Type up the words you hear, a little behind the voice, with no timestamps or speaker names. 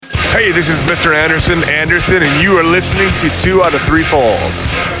Hey, this is Mr. Anderson, and you are listening to 2 Out of 3 Falls.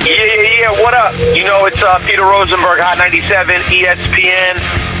 Yeah, what up? You know, it's Peter Rosenberg, Hot 97, ESPN,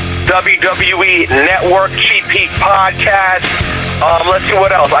 WWE Network, Cheap Heat Podcast. Let's see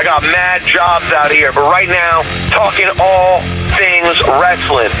what else. I got mad jobs out here, but right now, talking all things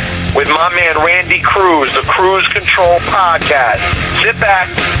wrestling with my man Randy Cruz, the Cruise Control Podcast. Sit back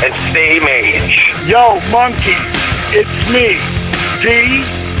and stay mage. Yo, monkey, it's me, DDP,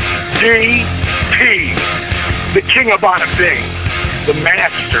 the king of bada bing, the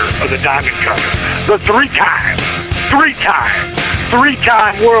master of the Diamond Cutter, the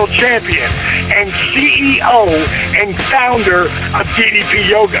three-time world champion, and CEO and founder of DDP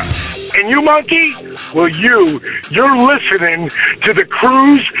Yoga. And you, monkey? Well, you're listening to the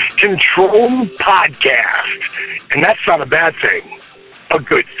Cruise Control Podcast. And that's not a bad thing. A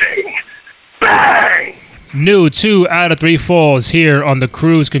good thing. Bang! New 2 Out of 3 Falls here on the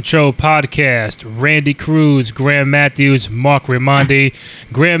Cruise Control Podcast. Randy Cruz, Graham Matthews, Mark Raimondi.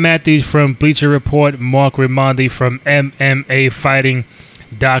 Graham Matthews from Bleacher Report, Mark Raimondi from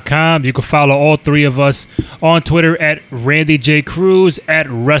MMAfighting.com. You can follow all three of us on Twitter at Randy J. Cruz, at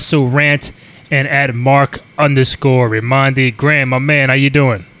WrestleRant, and at Mark_Raimondi. Graham, my man, how you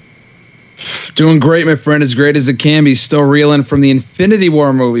doing? Doing great, my friend. As great as it can be. Still reeling from the Infinity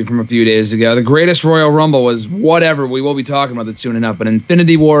War movie from a few days ago. The greatest Royal Rumble was whatever. We will be talking about that soon enough. But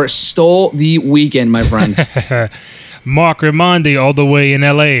Infinity War stole the weekend, my friend. Mark Raimondi, all the way in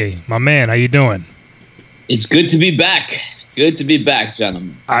L.A. My man, how you doing? It's good to be back. Good to be back,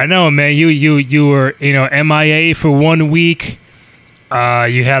 gentlemen. I know, man. You were MIA for 1 week.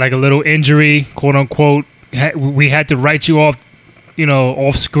 You had like a little injury, quote unquote. We had to write you off.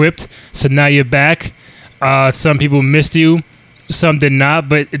 Off script, so now you're back. Some people missed you, some did not,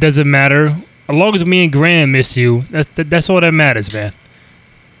 but it doesn't matter. As long as me and Graham missed you, that's all that matters, man.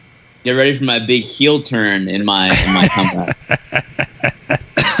 Get ready for my big heel turn in my comeback.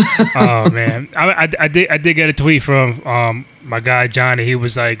 Oh man, I did get a tweet from my guy Johnny. He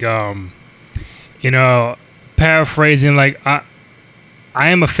was like, paraphrasing, like I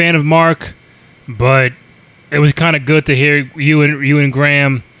am a fan of Mark, but it was kind of good to hear you and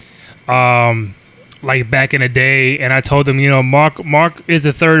Graham, like back in the day. And I told him, Mark is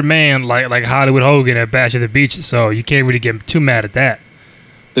the third man, like Hollywood Hogan at Bash at the Beach. So you can't really get too mad at that.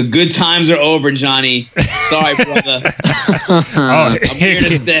 The good times are over, Johnny. Sorry, brother. I'm here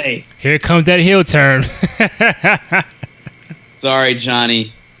to stay. Here comes that heel turn. Sorry,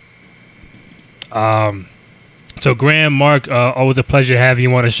 Johnny. So Graham, Mark, always a pleasure to have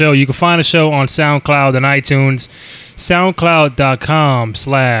you on the show. You can find the show on SoundCloud and iTunes,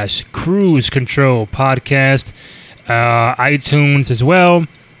 soundcloud.com/Cruise Control Podcast, iTunes as well.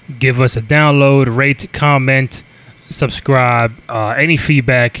 Give us a download, rate, comment, subscribe. Any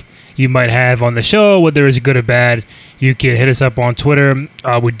feedback you might have on the show, whether it's good or bad, you can hit us up on Twitter.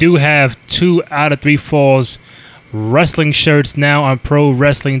 We do have 2 Out of 3 Falls wrestling shirts now on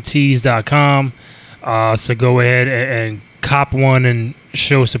ProWrestlingTees.com. So go ahead and cop one and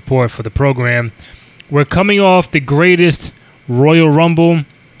show support for the program. We're coming off the greatest Royal Rumble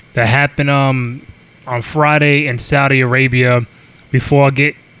that happened on Friday in Saudi Arabia. Before I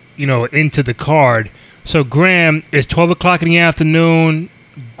get into the card, so Graham, it's 12 o'clock in the afternoon.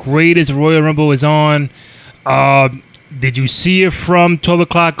 Greatest Royal Rumble is on. Did you see it from 12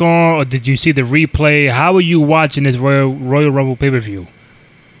 o'clock on, or did you see the replay? How are you watching this Royal Rumble pay-per-view?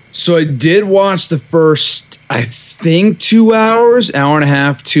 So I did watch the first, I think, 2 hours, hour and a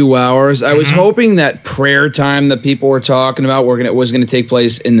half, 2 hours. I was hoping that prayer time that people were talking about was going to take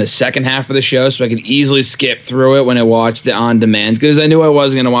place in the second half of the show, so I could easily skip through it when I watched it on demand, because I knew I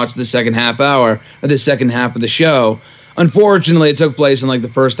wasn't going to watch the second half of the show. Unfortunately, it took place in like the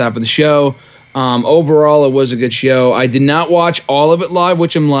first half of the show. Overall, it was a good show. I did not watch all of it live,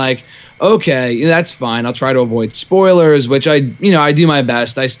 which I'm like, okay, that's fine. I'll try to avoid spoilers, which I do my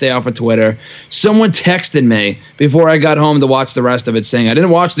best. I stay off of Twitter. Someone texted me before I got home to watch the rest of it, saying I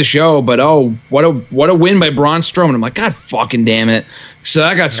didn't watch the show, but what a win by Braun Strowman. I'm like, God fucking damn it. So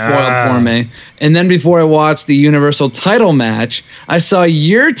that got spoiled for me. And then before I watched the Universal title match, I saw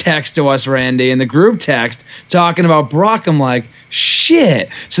your text to us, Randy, in the group text talking about Brock. I'm like, shit.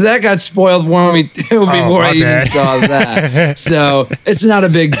 So that got spoiled for me too before I even saw that. So it's not a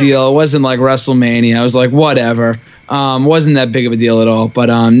big deal. It wasn't like WrestleMania. I was like, whatever. Wasn't that big of a deal at all.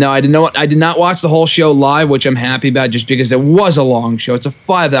 But no, I did not watch the whole show live, which I'm happy about just because it was a long show. It's a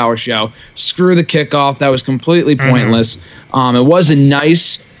 5-hour show. Screw the kickoff. That was completely pointless. It was a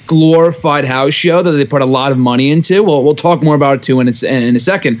nice, glorified house show that they put a lot of money into. We'll talk more about it too in a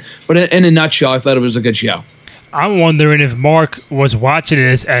second. But in a nutshell, I thought it was a good show. I'm wondering if Mark was watching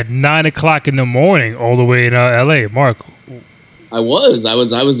this at 9 o'clock in the morning, all the way in L.A. Mark, I was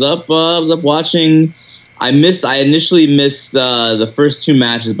up watching. I initially missed the first two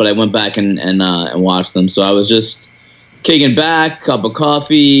matches, but I went back and watched them. So I was just kicking back, cup of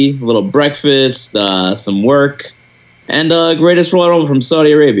coffee, a little breakfast, some work, and Greatest Royal Rumble from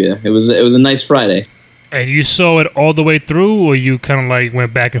Saudi Arabia. It was a nice Friday. And you saw it all the way through, or you kind of like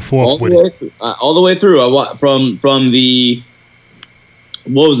went back and forth with it? All the way through. from the.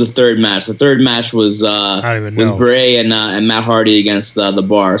 What was the third match? The third match was Bray and Matt Hardy against the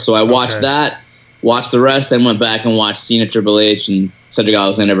Bar. So I watched that, watched the rest, then went back and watched Cena, Triple H, and Cedric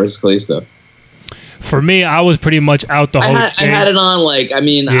Alexander versus Kalisto. For me, I was pretty much out the whole game. I had it on,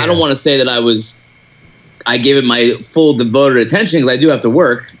 I don't want to say that I gave it my full devoted attention because I do have to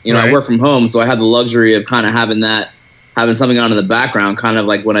work. I work from home, so I have the luxury of kind of having something on in the background, kind of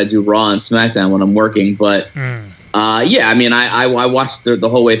like when I do Raw and SmackDown when I'm working. But I watched the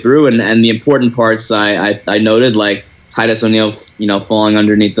whole way through, and the important parts I noted, like Titus O'Neil, falling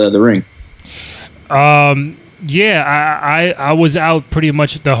underneath the ring. I was out pretty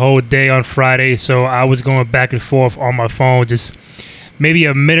much the whole day on Friday, so I was going back and forth on my phone, just maybe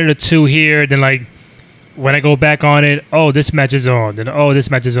a minute or two here, then like when I go back on it, this match is on, then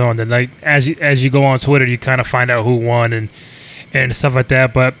this match is on, then like as you go on Twitter, you kind of find out who won and stuff like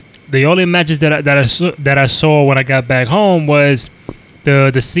that. But the only matches that I saw when I got back home was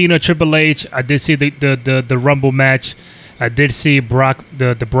the Cena Triple H. I did see the Rumble match. I did see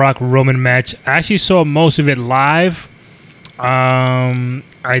the Brock Roman match. I actually saw most of it live.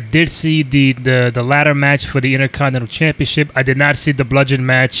 I did see the ladder match for the Intercontinental Championship. I did not see the Bludgeon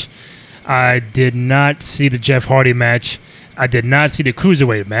match. I did not see the Jeff Hardy match. I did not see the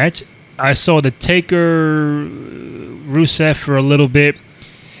Cruiserweight match. I saw the Taker Rusev for a little bit,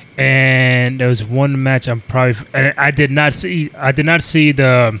 and there was one match and I did not see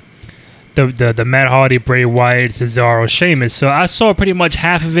the Matt Hardy, Bray Wyatt, Cesaro, Sheamus. So I saw pretty much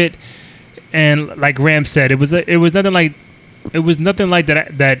half of it, and like Ram said, it was nothing like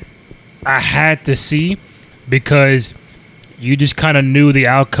that I had to see, because you just kind of knew the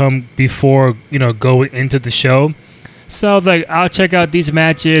outcome before going into the show. So I was like, I'll check out these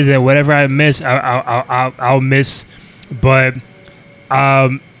matches, and whatever I miss, I'll miss. But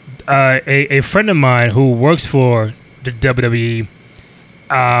a friend of mine who works for the WWE,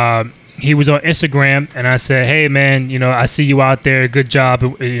 he was on Instagram, and I said, "Hey man, I see you out there. Good job,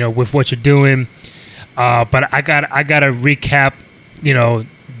 with what you're doing. But I gotta recap,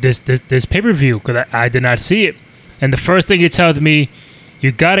 this pay-per-view, because I did not see it." And the first thing he tells me,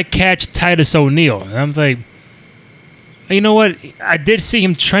 "You gotta catch Titus O'Neil." And I'm like, you know what? I did see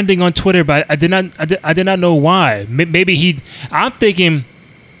him trending on Twitter, but I did not know why. Maybe I'm thinking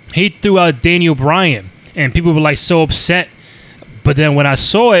he threw out Daniel Bryan, and people were like so upset. But then when I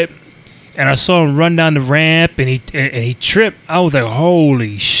saw it, and I saw him run down the ramp, and he tripped, I was like,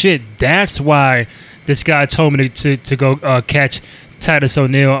 holy shit! That's why this guy told me to go catch Titus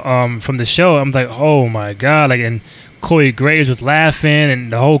O'Neil from the show. I'm like, oh my god! And Corey Graves was laughing,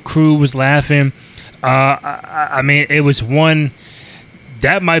 and the whole crew was laughing. I mean, it was one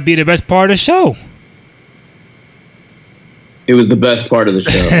that might be the best part of the show. It was the best part of the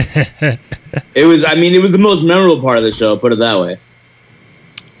show. It was the most memorable part of the show. Put it that way.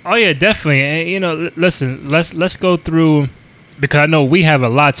 Oh yeah, definitely. And listen, let's go through, because I know we have a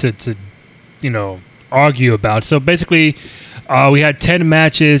lot to argue about. So basically, we had 10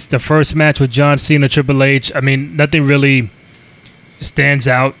 matches. The first match with John Cena, Triple H. I mean, nothing really stands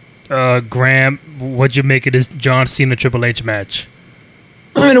out. Graham, what'd you make of this John Cena Triple H match?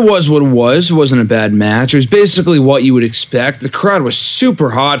 I mean, it was what it was. It wasn't a bad match. It was basically what you would expect. The crowd was super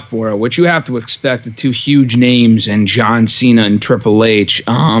hot for it, which you have to expect the two huge names in John Cena and Triple H.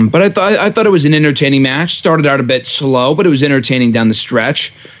 But I thought it was an entertaining match. Started out a bit slow, but it was entertaining down the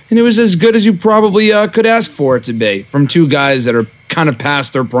stretch. And it was as good as you probably could ask for it to be from two guys that are kind of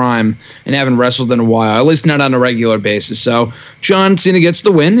past their prime and haven't wrestled in a while, at least not on a regular basis. So John Cena gets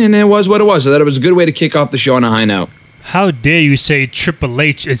the win, and it was what it was. I thought it was a good way to kick off the show on a high note. How dare you say Triple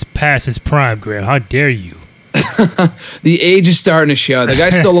H is past his prime, Graham? How dare you? The age is starting to show. The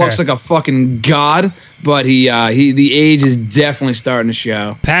guy still looks like a fucking god, but the age is definitely starting to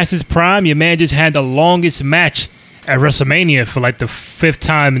show. Past his prime, your man just had the longest match at WrestleMania for like the 5th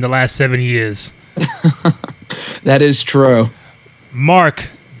time in the last 7 years. That is true. Mark,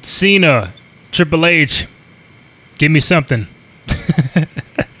 Cena, Triple H, give me something.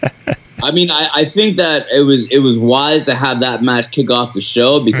 I mean, I think that it was wise to have that match kick off the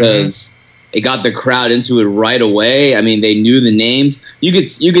show, because it got the crowd into it right away. I mean, they knew the names. You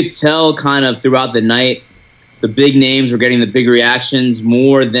could tell kind of throughout the night the big names were getting the big reactions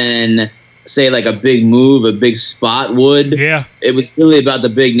more than, say, like a big move, a big spot would. Yeah. It was really about the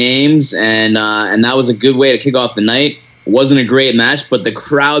big names, and that was a good way to kick off the night. It wasn't a great match, but the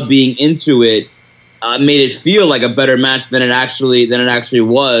crowd being into it made it feel like a better match than it actually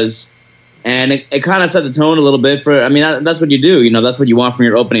was. And it kind of set the tone a little bit for, I mean, that's what you do. That's what you want from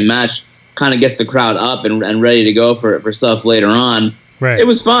your opening match. Kind of gets the crowd up and ready to go for stuff later on. Right. It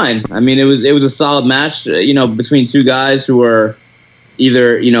was fine. I mean, it was a solid match, between two guys who were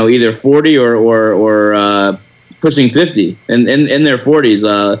either 40 or pushing 50 in their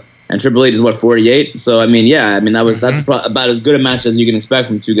 40s. And Triple H is 48. So I mean, that's about as good a match as you can expect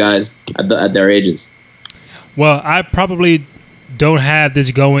from two guys at their ages. Well, I probably don't have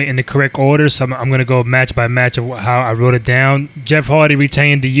this going in the correct order, so I'm going to go match by match of how I wrote it down. Jeff Hardy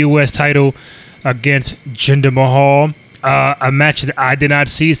retained the U.S. title against Jinder Mahal. A match that I did not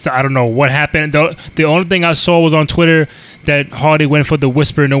see, so I don't know what happened. The only thing I saw was on Twitter that Hardy went for the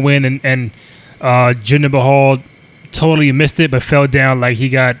Whisper in the Wind, and Jinder Mahal totally missed it, but fell down like he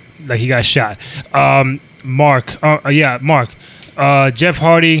got shot. Mark. Jeff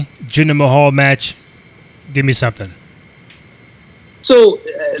Hardy, Jinder Mahal match. Give me something. So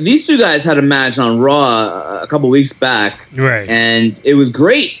these two guys had a match on Raw a couple weeks back, right? And it was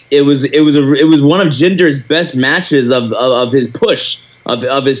great. It was one of Jinder's best matches of his push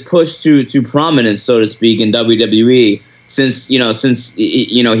to prominence, so to speak, in WWE. Since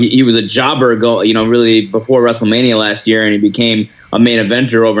he was a jobber really before WrestleMania last year, and he became a main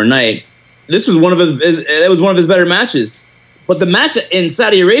eventer overnight. This was one of his better matches. But the match in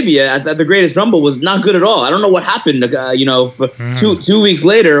Saudi Arabia at the Greatest Rumble was not good at all. I don't know what happened. 2 weeks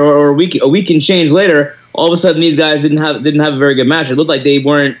later, or a week and change later, all of a sudden these guys didn't have a very good match. It looked like they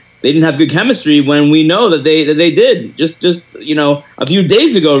didn't have good chemistry when we know that they did just a few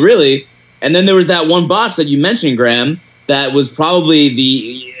days ago, really. And then there was that one botch that you mentioned, Graham. That was probably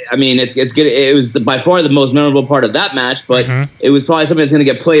it was by far the most memorable part of that match, but it was probably something that's going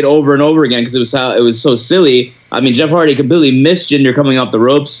to get played over and over again because it was so silly. I mean, Jeff Hardy completely missed Jinder coming off the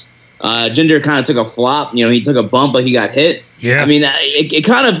ropes. Jinder kind of took a flop. He took a bump, but he got hit. Yeah. I mean, it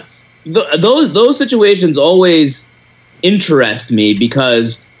kind of those situations always interest me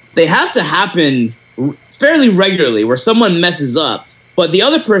because they have to happen fairly regularly where someone messes up, but the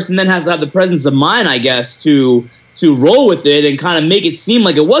other person then has to have the presence of mind, I guess, to roll with it and kind of make it seem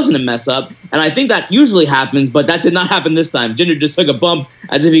like it wasn't a mess up. And I think that usually happens, but that did not happen this time. Jinder just took a bump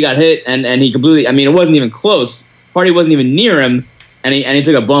as if he got hit, and he completely, it wasn't even close. Hardy wasn't even near him, and he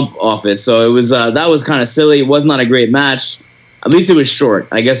took a bump off it. So it was that was kind of silly. It was not a great match. At least it was short.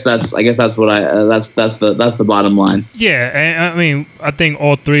 I guess that's what that's the bottom line. Yeah, and I think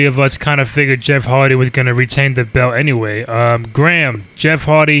all three of us kind of figured Jeff Hardy was going to retain the belt anyway. Graham, Jeff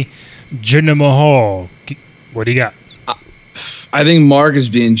Hardy, Jinder Mahal. What do you got? I think Mark is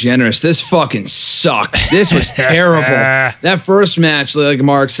being generous. This fucking sucked. This was terrible. That first match, like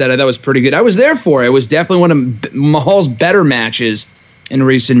Mark said, that was pretty good. I was there for it. It was definitely one of Mahal's better matches in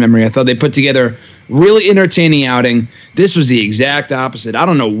recent memory. I thought they put together really entertaining outing. This was the exact opposite. I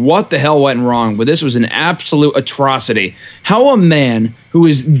don't know what the hell went wrong, but this was an absolute atrocity. How a man who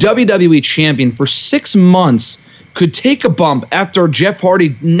is WWE champion for 6 months could take a bump after Jeff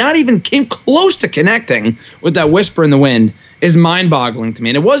Hardy not even came close to connecting with that Whisper in the Wind is mind-boggling to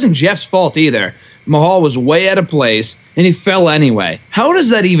me. And it wasn't Jeff's fault either. Mahal was way out of place, and he fell anyway. How does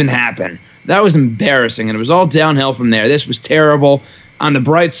that even happen? That was embarrassing, and it was all downhill from there. This was terrible. On the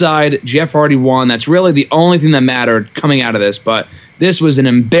bright side, Jeff Hardy won. That's really the only thing that mattered coming out of this, but this was an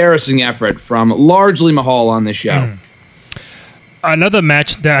embarrassing effort from largely Mahal on the show. Another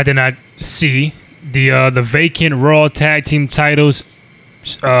match that I did not see, the vacant Raw Tag Team titles,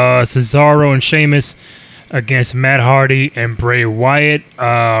 Cesaro and Sheamus against Matt Hardy and Bray Wyatt.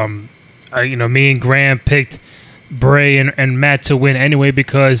 Me and Graham picked Bray and Matt to win anyway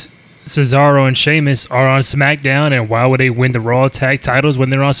because Cesaro and Sheamus are on SmackDown, and why would they win the Raw Tag titles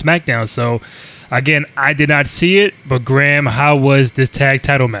when they're on SmackDown? So, again, I did not see it, but Graham, how was this tag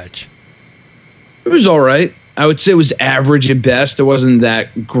title match? It was all right. I would say it was average at best. It wasn't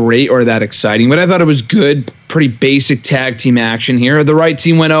that great or that exciting, but I thought it was good. Pretty basic tag team action here. The right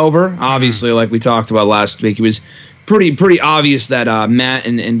team went over. Obviously, like we talked about last week, it was pretty obvious that Matt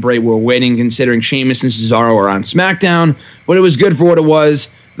and Bray were winning, considering Sheamus and Cesaro were on SmackDown. But it was good for what it was.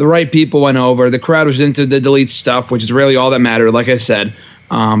 The right people went over. The crowd was into the delete stuff, which is really all that mattered, like I said.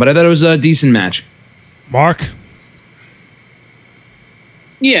 But I thought it was a decent match. Mark?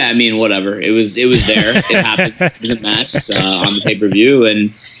 Yeah, whatever. It was there. It happened. It was a match on the pay-per-view,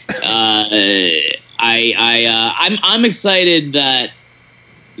 and I'm excited that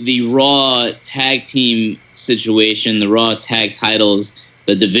the Raw tag team situation, the Raw tag titles,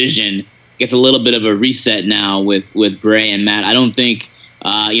 the division gets a little bit of a reset now with Bray and Matt. I don't think,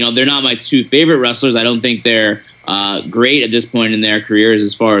 they're not my two favorite wrestlers. I don't think they're great at this point in their careers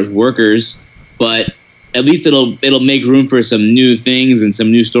as far as workers, but at least it'll make room for some new things and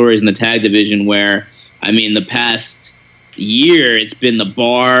some new stories in the tag division where, the past year it's been the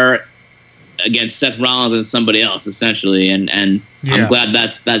Bar against Seth Rollins and somebody else essentially, and I'm glad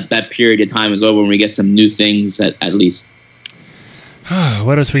that period of time is over when we get some new things at least.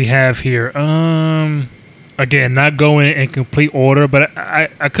 What else we have here? Again, not going in complete order, but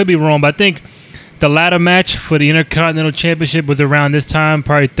I could be wrong, but I think the ladder match for the Intercontinental Championship was around this time,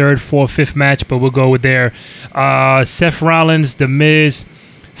 probably third, fourth, fifth match, but we'll go with there. Seth Rollins, The Miz,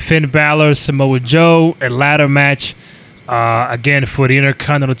 Finn Balor, Samoa Joe, a ladder match. Again, for the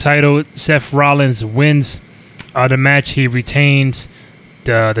Intercontinental title, Seth Rollins wins the match. He retains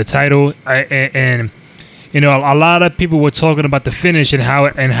the title. A lot of people were talking about the finish and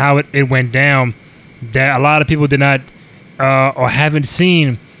how it went down. That a lot of people did not or haven't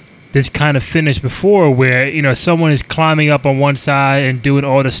seen this kind of finish before, where someone is climbing up on one side and doing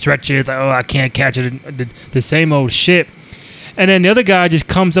all the stretches, like, I can't catch it, the same old shit, and then the other guy just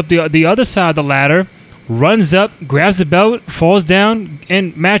comes up the other side of the ladder, runs up, grabs the belt, falls down,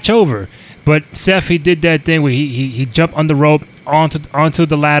 and match over. But Seth, he did that thing where he jumped on the rope onto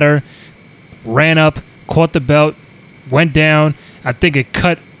the ladder, ran up, caught the belt, went down. I think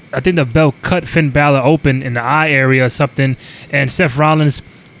the belt cut Finn Balor open in the eye area or something, and Seth Rollins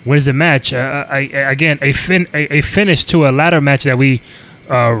wins the match. Again, a finish to a ladder match that we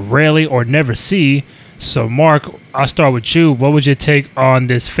rarely or never see. So, Mark, I'll start with you. What was your take on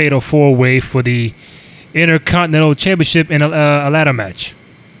this Fatal 4-Way for the Intercontinental Championship in a ladder match?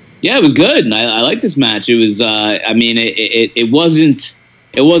 Yeah, it was good. I like this match. It was, it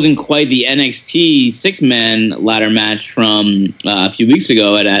wasn't quite the NXT 6-man ladder match from a few weeks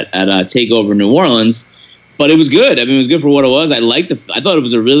ago at TakeOver New Orleans, but it was good. It was good for what it was. I thought it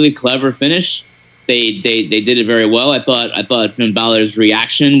was a really clever finish. They did it very well. I thought Finn Balor's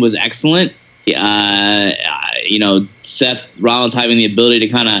reaction was excellent. Seth Rollins having the ability to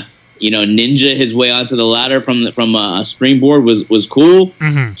kind of ninja his way onto the ladder from a springboard was cool.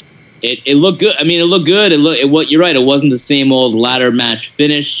 Mm-hmm. It looked good. It looked good. You're right. It wasn't the same old ladder match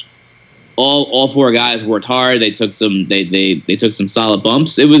finish. All four guys worked hard. They took some solid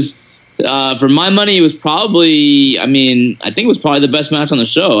bumps. It was, for my money, it was probably. I think it was probably the best match on the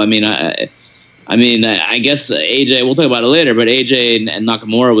show. I guess AJ. We'll talk about it later. But AJ and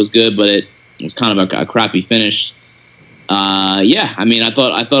Nakamura was good, but it was kind of a crappy finish. I liked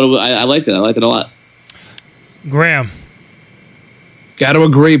it. I liked it a lot. Graham. Got to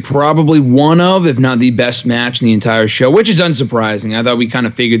agree, probably one of, if not the best match in the entire show, which is unsurprising. I thought we kind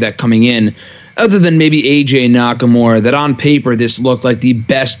of figured that coming in, other than maybe AJ Nakamura, that on paper this looked like the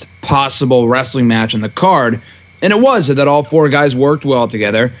best possible wrestling match on the card. And it was, that all four guys worked well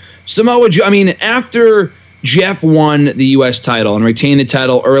together. Samoa Joe, after Jeff won the U.S. title and retained the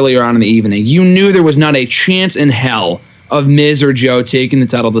title earlier on in the evening, you knew there was not a chance in hell of Miz or Joe taking the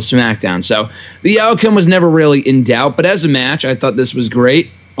title to SmackDown. So the outcome was never really in doubt, but as a match, I thought this was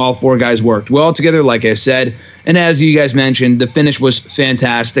great. All four guys worked well together, like I said. And as you guys mentioned, the finish was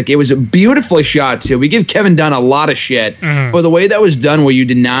fantastic. It was a beautifully shot, too. We give Kevin Dunn a lot of shit, but the way that was done, where you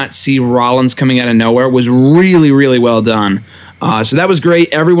did not see Rollins coming out of nowhere, was really, really well done. So that was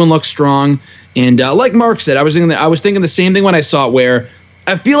great. Everyone looked strong. And like Mark said, I was thinking the same thing when I saw it, where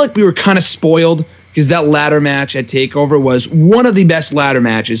I feel like we were kind of spoiled, because that ladder match at TakeOver was one of the best ladder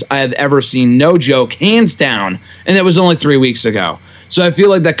matches I have ever seen. No joke, hands down. And that was only 3 weeks ago. So I feel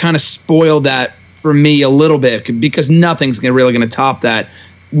like that kind of spoiled that for me a little bit, because nothing's really going to top that,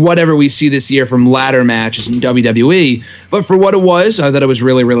 whatever we see this year from ladder matches in WWE. But for what it was, I thought it was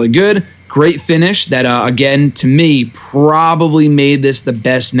really, really good. Great finish that, again, to me, probably made this the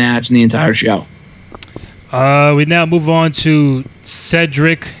best match in the entire show. We now move on to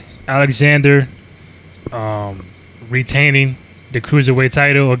Cedric Alexander retaining the Cruiserweight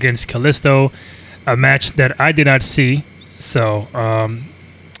title against Kalisto, a match that I did not see. So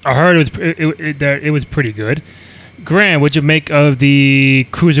I heard it was pretty good. Graham, what'd you make of the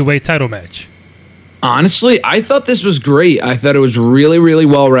Cruiserweight title match? Honestly, I thought this was great. I thought it was really, really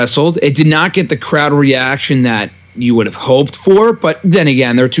well wrestled. It did not get the crowd reaction that you would have hoped for, but then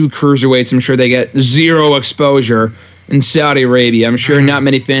again, they're two cruiserweights. I'm sure they get zero exposure in Saudi Arabia. I'm sure not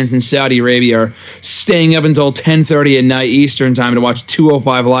many fans in Saudi Arabia are staying up until 10:30 at night Eastern time to watch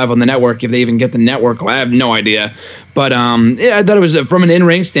 205 Live on the network, if they even get the network. I have no idea. But I thought it was, from an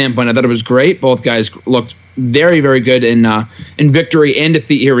in-ring standpoint, I thought it was great. Both guys looked very, very good in victory and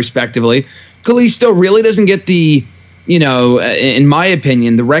defeat here, respectively. Kalisto really doesn't get the, in my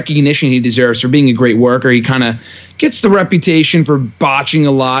opinion, the recognition he deserves for being a great worker. He kind of gets the reputation for botching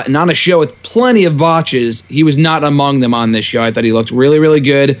a lot. And on a show with plenty of botches, he was not among them on this show. I thought he looked really, really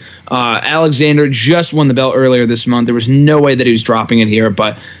good. Alexander just won the belt earlier this month. There was no way that he was dropping it here.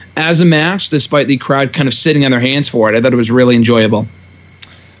 But as a match, despite the crowd kind of sitting on their hands for it, I thought it was really enjoyable.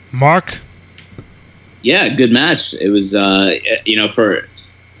 Mark? Yeah, good match. It was, for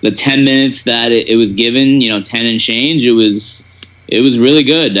the 10 minutes that it was given, 10 and change, it was really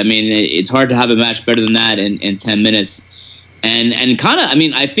good. I mean, it's hard to have a match better than that in 10 minutes. And kind of, I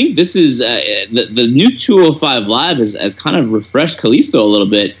mean, I think this is the new 205 Live has kind of refreshed Kalisto a little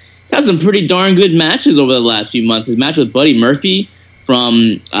bit. He's had some pretty darn good matches over the last few months. His match with Buddy Murphy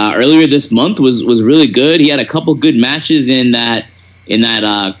from earlier this month was really good. He had a couple good matches in that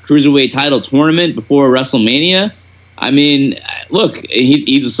cruiserweight title tournament before WrestleMania. I mean, look,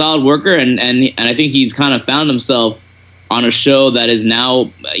 he's a solid worker, and I think he's kind of found himself on a show that is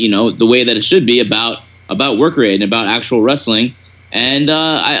now, the way that it should be about work rate and about actual wrestling. And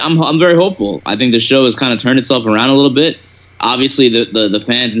I'm very hopeful. I think the show has kind of turned itself around a little bit. Obviously, the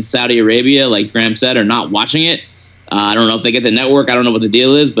fans in Saudi Arabia, like Graham said, are not watching it. I don't know if they get the network. I don't know what the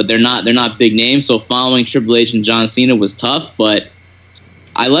deal is, but they're not big names. So following Triple H and John Cena was tough, but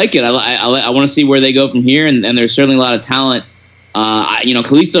I like it. I want to see where they go from here, and there's certainly a lot of talent.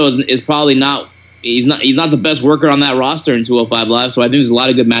 Kalisto is probably not. He's not the best worker on that roster in 205 Live. So I think there's a lot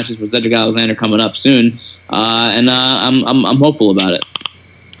of good matches for Cedric Alexander coming up soon, and I'm hopeful about it.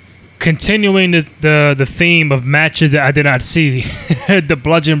 Continuing the theme of matches that I did not see, the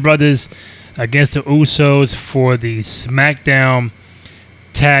Bludgeon Brothers against the Usos for the SmackDown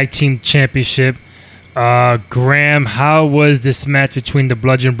Tag Team Championship. Graham, how was this match between the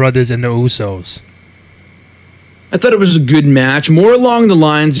Bludgeon Brothers and the Usos? I thought it was a good match, more along the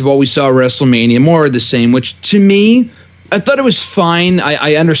lines of what we saw at WrestleMania, more of the same, which to me, I thought it was fine.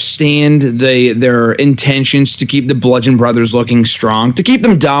 I understand their intentions to keep the Bludgeon Brothers looking strong. To keep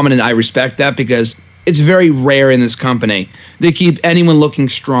them dominant, I respect that because it's very rare in this company. They keep anyone looking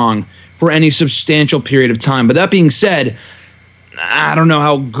strong for any substantial period of time. But that being said, I don't know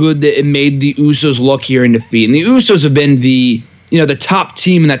how good it made the Usos look here in defeat. And the Usos have been the top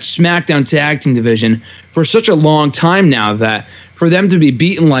team in that SmackDown Tag Team division for such a long time now that for them to be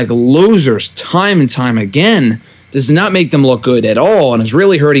beaten like losers time and time again does not make them look good at all, and is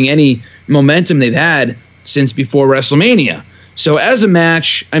really hurting any momentum they've had since before WrestleMania. So as a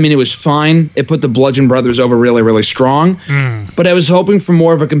match, I mean, it was fine. It put the Bludgeon Brothers over really, really strong. But I was hoping for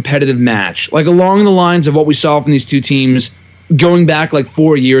more of a competitive match, like along the lines of what we saw from these two teams going back like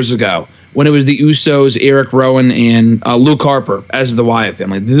 4 years ago when it was the Usos, Eric Rowan, and Luke Harper as the Wyatt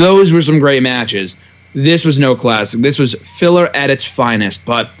family. Those were some great matches. This was no classic. This was filler at its finest,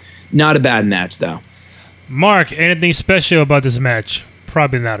 but not a bad match, though. Mark, anything special about this match?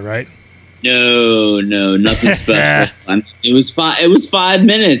 Probably not, right? No, nothing special. I mean, it was 5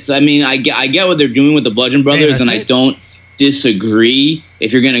 minutes. I mean, I get what they're doing with the Bludgeon Brothers, and I don't disagree.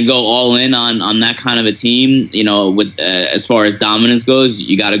 If you're going to go all in on that kind of a team, with as far as dominance goes,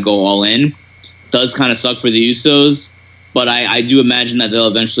 you got to go all in. Does kind of suck for the Usos, but I do imagine that they'll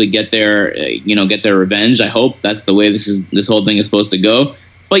eventually get their revenge. I hope that's the way this whole thing is supposed to go.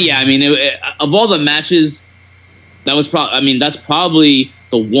 But yeah, I mean, of all the matches, that's probably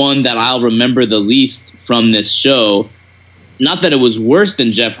the one that I'll remember the least from this show. Not that it was worse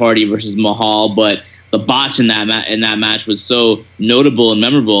than Jeff Hardy versus Mahal, but the botch in that match was so notable and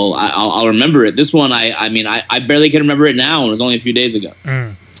memorable. I'll remember it. This one, I barely can remember it now. It was only a few days ago.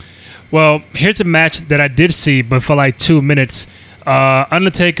 Well, here's a match that I did see, but for like 2 minutes.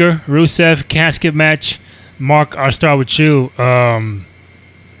 Undertaker, Rusev, casket match. Mark, I'll start with you.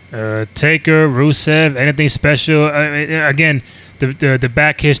 Taker, Rusev, anything special? Again, the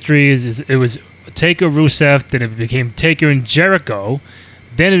back history is it was Taker, Rusev, then it became Taker and Jericho.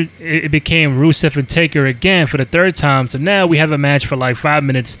 Then it became Rusev and Taker again for the third time. So now we have a match for like 5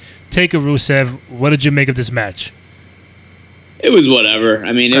 minutes. Taker, Rusev, what did you make of this match? It was whatever.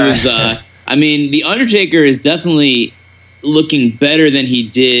 I mean, it was. The Undertaker is definitely looking better than he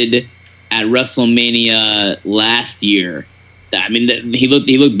did at WrestleMania last year. I mean, he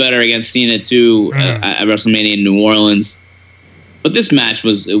looked better against Cena too at WrestleMania in New Orleans. But this match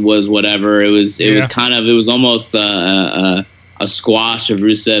was whatever. It was almost a squash of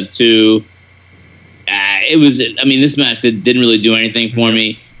Rusev too. This match didn't really do anything for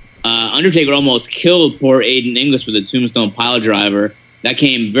me. Undertaker almost killed poor Aiden English with a tombstone pile driver. That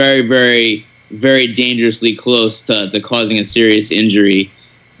came very, very, very dangerously close to causing a serious injury.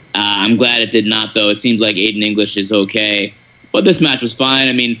 I'm glad it did not, though. It seems like Aiden English is okay. But this match was fine.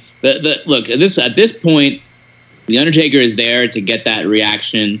 I mean, look at this point, the Undertaker is there to get that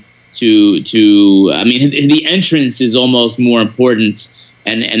reaction. I mean, the entrance is almost more important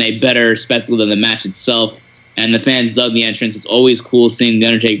and a better spectacle than the match itself. And the fans dug the entrance. It's always cool seeing the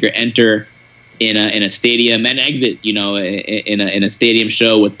Undertaker enter in a stadium and exit, in a stadium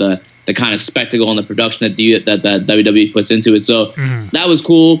show with the kind of spectacle and the production that WWE puts into it. So that was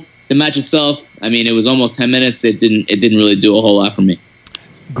cool. The match itself, I mean, it was almost 10 minutes. It didn't really do a whole lot for me.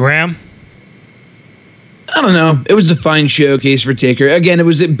 Graham? I don't know. It was a fine showcase for Taker. Again, it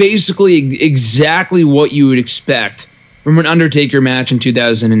was basically exactly what you would expect from an Undertaker match in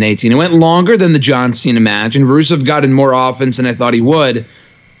 2018. It went longer than the John Cena match, and Rusev got in more offense than I thought he would.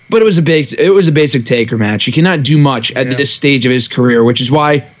 But it was a basic Taker match. He cannot do much at this stage of his career, which is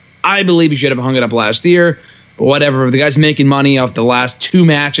why I believe he should have hung it up last year. But whatever. If the guy's making money off the last 2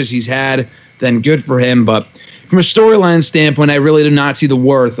 matches he's had, then good for him. But from a storyline standpoint, I really do not see the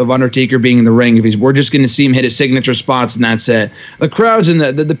worth of Undertaker being in the ring. We're just going to see him hit his signature spots, and that's it. The crowds and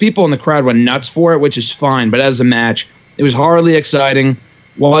the people in the crowd went nuts for it, which is fine. But as a match, it was hardly exciting.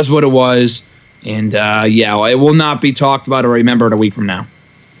 Was what it was, and it will not be talked about or remembered a week from now.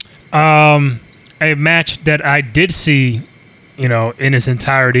 A match that I did see, in its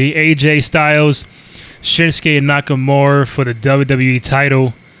entirety: AJ Styles, Shinsuke Nakamura for the WWE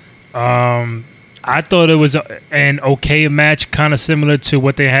title. I thought it was an okay match, kind of similar to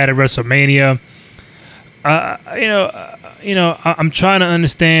what they had at WrestleMania. I'm trying to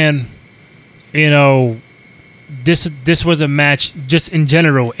understand. This was a match just in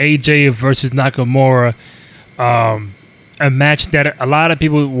general, AJ versus Nakamura, a match that a lot of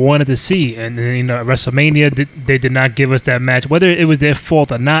people wanted to see, and at WrestleMania they did not give us that match, whether it was their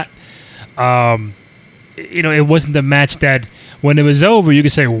fault or not. It wasn't the match that when it was over, you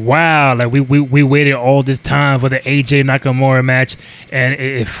could say, wow, like we waited all this time for the AJ Nakamura match, and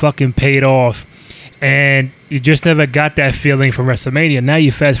it fucking paid off. And you just never got that feeling from WrestleMania. Now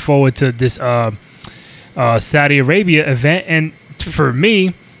you fast forward to this Saudi Arabia event, and for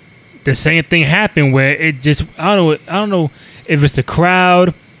me, the same thing happened where it just, I don't know if it's the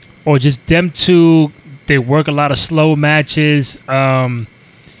crowd or just them two. They work a lot of slow matches.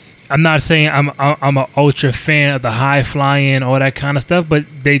 I'm not saying I'm an ultra fan of the high flying, all that kind of stuff, but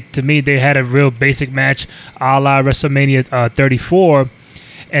to me they had a real basic match, a la WrestleMania 34,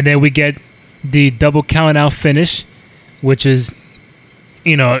 and then we get the double count out finish, which is,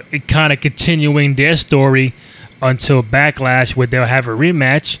 it kind of continuing their story until Backlash, where they'll have a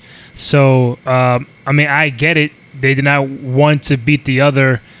rematch. So I get it. They did not want to beat the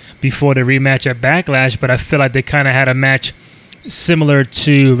other before the rematch at Backlash, but I feel like they kind of had a match similar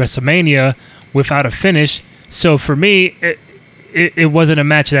to WrestleMania without a finish. So for me, it wasn't a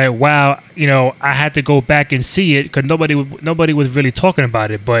match that, wow, I had to go back and see it because nobody was really talking about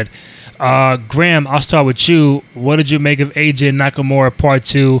it. But Graham, I'll start with you. What did you make of AJ Nakamura Part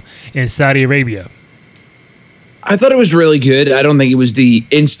 2 in Saudi Arabia? I thought it was really good. I don't think it was the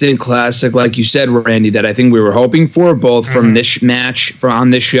instant classic, like you said, Randy, that I think we were hoping for, both from this match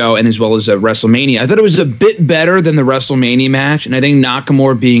on this show and as well as WrestleMania. I thought it was a bit better than the WrestleMania match, and I think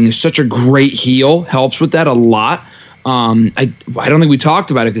Nakamura being such a great heel helps with that a lot. I don't think we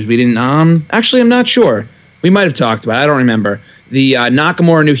talked about it because we didn't. Actually, I'm not sure. We might have talked about it. I don't remember. The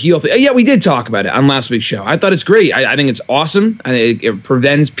Nakamura new heel thing. Yeah, we did talk about it on last week's show. I thought it's great. I think it's awesome. It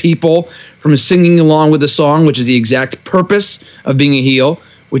prevents people from singing along with the song, which is the exact purpose of being a heel,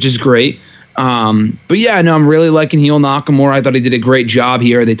 which is great. But yeah, no, I'm really liking heel Nakamura. I thought he did a great job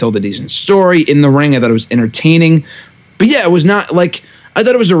here. They told a decent story in the ring. I thought it was entertaining. But yeah, it was not like, I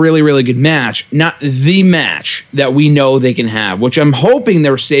thought it was a really, really good match. Not the match that we know they can have, which I'm hoping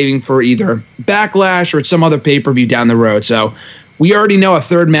they're saving for either Backlash or some other pay-per-view down the road. So we already know a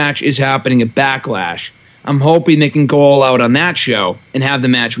third match is happening at Backlash. I'm hoping they can go all out on that show and have the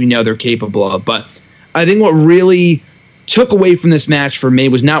match we know they're capable of. But I think what really took away from this match for me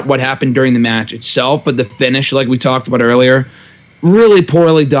was not what happened during the match itself, but the finish, like we talked about earlier. Really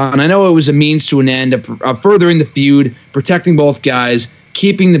poorly done. I know it was a means to an end of furthering the feud, protecting both guys,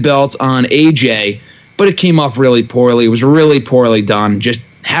 keeping the belts on AJ, but it came off really poorly. It was really poorly done. Just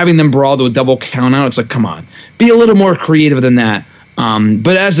having them brawl to a double count out, it's like, come on. Be a little more creative than that.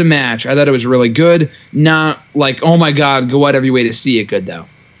 But as a match, I thought it was really good. Not like, oh my God, go out every way to see it good, though.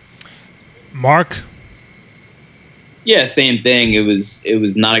 Mark? Yeah, same thing. It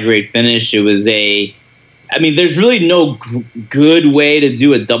was not a great finish. It was there's really no good way to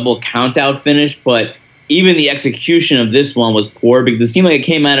do a double count-out finish, but even the execution of this one was poor because it seemed like it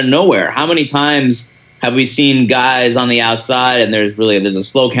came out of nowhere. How many times Have we seen guys on the outside and there's a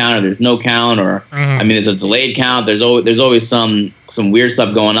slow count or there's no count or there's a delayed count. There's always some weird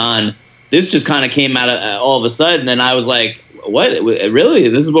stuff going on. This just kind of came out of all of a sudden, and I was like, "What? Really?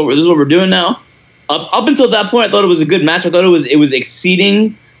 This is what we're doing now?" Up until that point, I thought it was a good match. I thought it was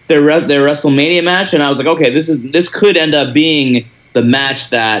exceeding their WrestleMania match, and I was like, "Okay, this could end up being the match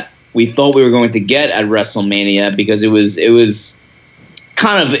that we thought we were going to get at WrestleMania," because it was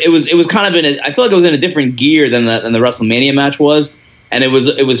kind of in a, I feel like it was in a different gear than the WrestleMania match was, and it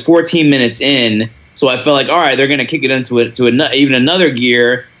was 14 minutes in, so I felt like, all right, they're going to kick it into even another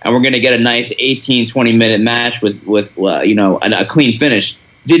gear, and we're going to get a nice 18-20 minute match with a clean finish.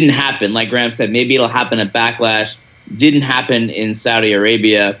 Didn't happen. Like Graham said, maybe it'll happen at Backlash. Didn't happen in Saudi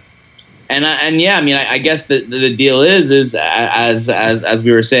Arabia. I guess the deal is as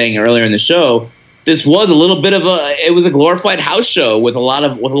we were saying earlier in the show, this was a little bit of a glorified house show with a lot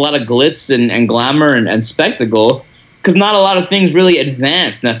of glitz and glamour and spectacle, because not a lot of things really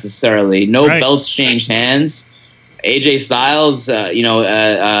advanced necessarily. No belts changed hands. AJ Styles,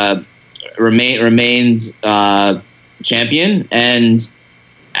 remained champion, and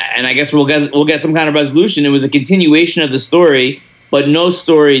I guess we'll get some kind of resolution. It was a continuation of the story, but no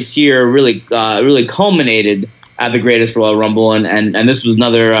stories here really culminated at the Greatest Royal Rumble, and this was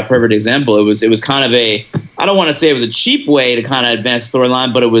another perfect example. It was kind of I don't want to say it was a cheap way to kind of advance the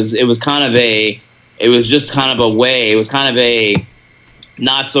storyline, but it was just kind of a way. It was kind of a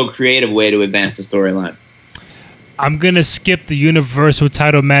not so creative way to advance the storyline. I'm gonna skip the Universal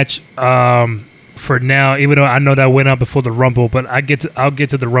title match for now, even though I know that went out before the Rumble, but I'll get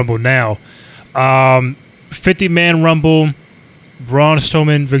to the Rumble now. 50-man Rumble. Braun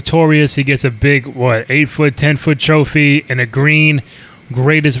Strowman victorious. He gets a big 8-foot, 10-foot trophy and a green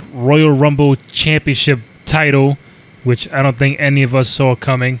Greatest Royal Rumble Championship title, which I don't think any of us saw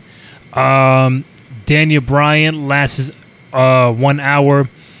coming. Daniel Bryan lasts 1 hour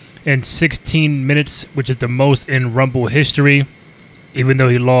and 16 minutes, which is the most in Rumble history, even though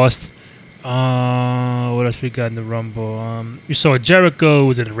he lost. What else we got in the Rumble? You saw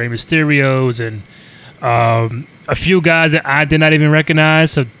Jericho's and Rey Mysterio's and a few guys that I did not even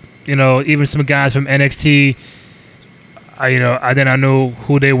recognize. So, even some guys from NXT, I did not know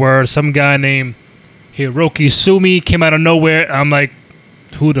who they were. Some guy named Hiroki Sumi came out of nowhere. I'm like,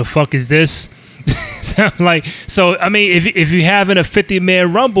 who the fuck is this? If you're having a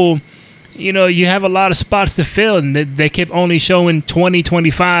 50-man Rumble, you have a lot of spots to fill, and they kept only showing 20,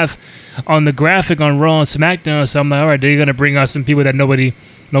 25 on the graphic on Raw and SmackDown. So I'm like, all right, they're gonna bring out some people that nobody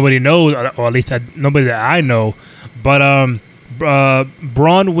knows, or at least nobody that I know. But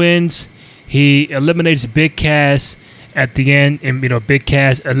Braun wins. He eliminates Big Cass at the end, and Big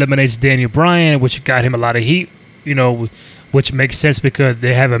Cass eliminates Daniel Bryan, which got him a lot of heat. Which makes sense because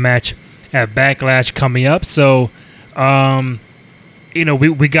they have a match at Backlash coming up. So,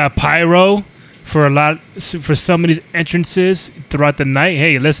 we got pyro for some of these entrances throughout the night.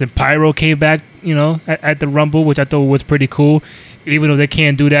 Hey, listen, pyro came back, at the Rumble, which I thought was pretty cool. Even though they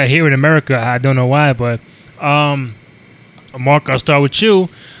can't do that here in America, I don't know why. But Mark, I'll start with you.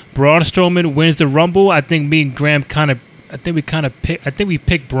 Braun Strowman wins the Rumble. I think me and Graham we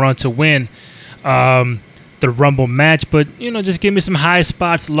picked Braun to win the Rumble match. But just give me some high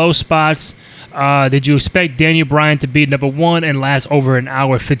spots, low spots. Did you expect Daniel Bryan to be number one and last over an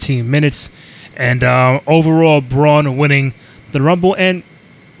hour 15 minutes? And overall, Braun winning the Rumble. And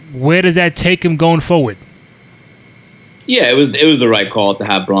where does that take him going forward? Yeah, it was the right call to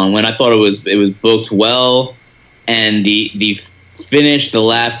have Braun win. I thought it was booked well, and the finish, the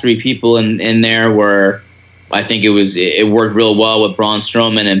last three people in there were, I think it worked real well with Braun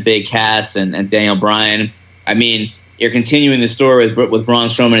Strowman and Big Cass and Daniel Bryan. I mean, you're continuing the story with Braun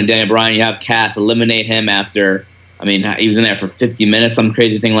Strowman and Daniel Bryan. You have Cass eliminate him after, he was in there for 50 minutes, some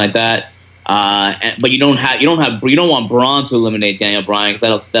crazy thing like that. But you don't want Braun to eliminate Daniel Bryan,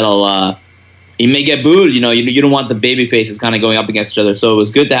 because that'll he may get booed. You don't want the baby faces kind of going up against each other. So it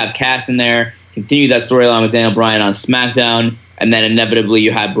was good to have Cass in there, continue that storyline with Daniel Bryan on SmackDown, and then inevitably you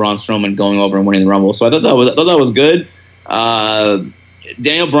had Braun Strowman going over and winning the Rumble. So I thought that was good.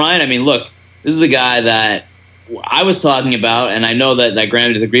 Daniel Bryan, look, this is a guy that I was talking about, and I know that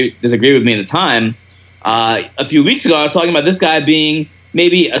Graham disagreed with me at the time. A few weeks ago, I was talking about this guy being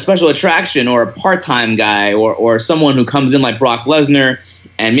maybe a special attraction or a part-time guy or someone who comes in like Brock Lesnar,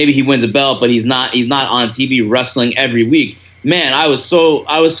 and maybe he wins a belt, but he's not on TV wrestling every week. Man, I was so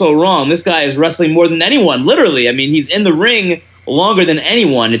wrong. This guy is wrestling more than anyone, literally. He's in the ring longer than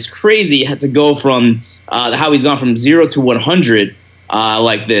anyone. It's crazy to go from how he's gone from 0 to 100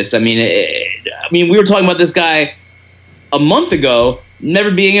 like this. We were talking about this guy a month ago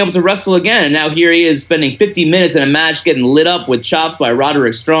never being able to wrestle again. And now here he is spending 50 minutes in a match getting lit up with chops by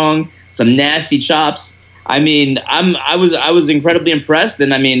Roderick Strong, some nasty chops. I mean, I was incredibly impressed.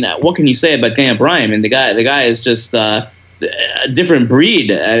 And I mean, what can you say about Daniel Bryan? I mean, the guy is just a different breed,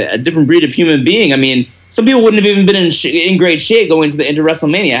 a different breed of human being. I mean, some people wouldn't have even been in great shape going into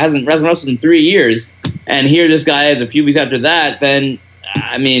WrestleMania. Hasn't wrestled in 3 years. And here this guy is a few weeks after that. Then,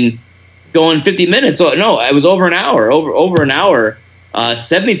 I mean, going 50 minutes. So, no, it was over an hour, over an hour.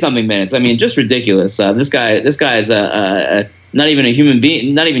 70-something minutes. I mean, just ridiculous. This guy is not even a human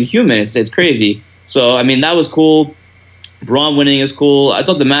being, not even human. It's crazy. So, I mean, that was cool. Braun winning is cool. I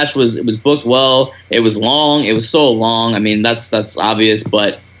thought the match was booked well. It was long. It was so long. I mean, that's obvious.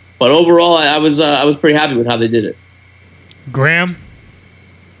 But overall, I was pretty happy with how they did it. Graham?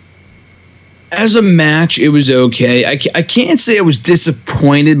 As a match, it was okay. I can't say I was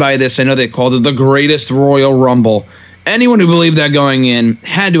disappointed by this. I know they called it the greatest Royal Rumble. Anyone who believed that going in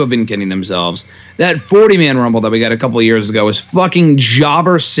had to have been kidding themselves. That 40-man Rumble that we got a couple of years ago was fucking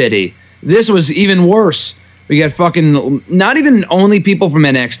Jobber City. This was even worse. We got fucking not even only people from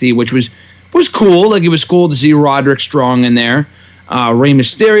NXT, which was cool. Like, it was cool to see Roderick Strong in there. Rey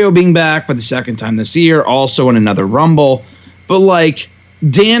Mysterio being back for the second time this year, also in another Rumble. But, like,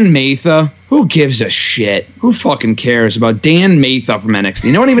 Dan Matha, who gives a shit? Who fucking cares about Dan Matha from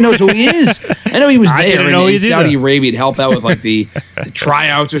NXT? No one even knows who he is. I know he was there in Saudi Arabia to help out with like the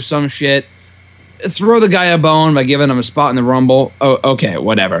tryouts or some shit. Throw the guy a bone by giving him a spot in the Rumble. Oh, okay,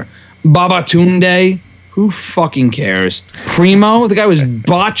 whatever. Babatunde, who fucking cares? Primo, the guy was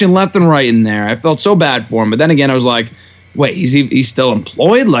botching left and right in there. I felt so bad for him. But then again, I was like, wait, he's still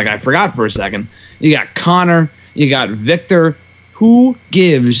employed? Like, I forgot for a second. You got Connor, you got Victor. Who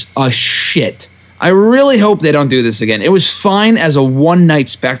gives a shit? I really hope they don't do this again. It was fine as a one-night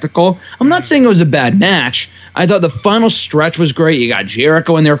spectacle. I'm not saying it was a bad match. I thought the final stretch was great. You got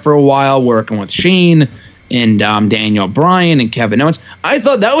Jericho in there for a while, working with Shane and Daniel Bryan and Kevin Owens. I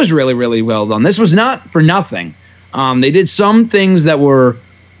thought that was really, really well done. This was not for nothing. They did some things that were,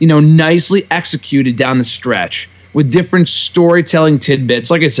 nicely executed down the stretch, with different storytelling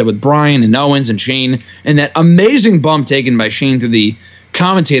tidbits, like I said, with Bryan and Owens and Shane, and that amazing bump taken by Shane to the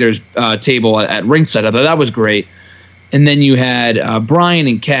commentators' table at ringside. I thought that was great. And then you had Bryan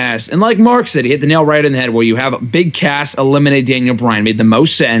and Cass. And like Mark said, he hit the nail right in the head where you have Big Cass eliminate Daniel Bryan. Made the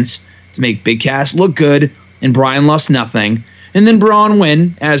most sense to make Big Cass look good, and Bryan lost nothing. And then Braun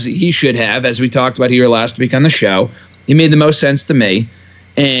win, as he should have, as we talked about here last week on the show. He made the most sense to me.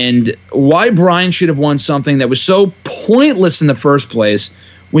 And why Bryan should have won something that was so pointless in the first place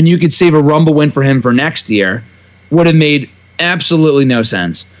when you could save a Rumble win for him for next year would have made absolutely no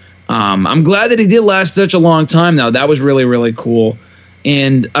sense. I'm glad that he did last such a long time, though. That was really, really cool.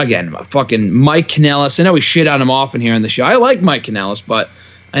 And, again, fucking Mike Kanellis. I know we shit on him often here on the show. I like Mike Kanellis, but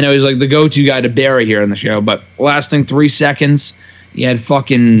I know he's like the go-to guy to bury here on the show. But lasting 3 seconds, you had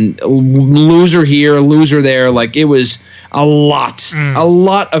fucking loser here, loser there. Like, it was a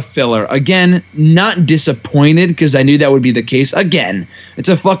lot of filler. Again, not disappointed because I knew that would be the case. Again, it's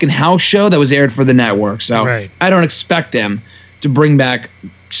a fucking house show that was aired for the network, so I don't expect them to bring back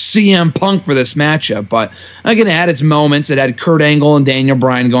CM Punk for this matchup. But again, it had its moments. It had Kurt Angle and Daniel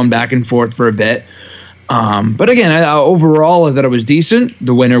Bryan going back and forth for a bit. But again, overall, I thought it was decent.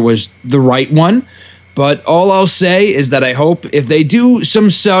 The winner was the right one. But all I'll say is that I hope if they do some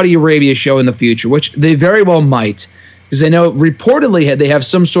Saudi Arabia show in the future, which they very well might, because I know reportedly they have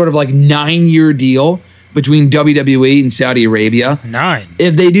some sort of like 9-year deal between WWE and Saudi Arabia. 9.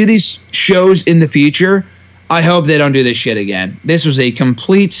 If they do these shows in the future, I hope they don't do this shit again. This was a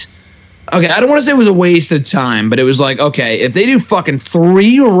complete... Okay, I don't want to say it was a waste of time, but it was like, okay, if they do fucking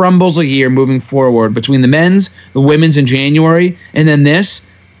 3 Rumbles a year moving forward between the men's, the women's in January, and then this,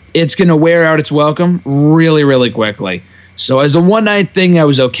 it's going to wear out its welcome really, really quickly. So as a one-night thing, I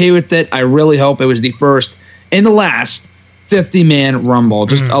was okay with it. I really hope it was the first and the last 50-man Rumble.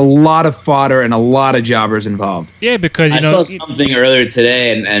 Just a lot of fodder and a lot of jobbers involved. Yeah, because I saw something earlier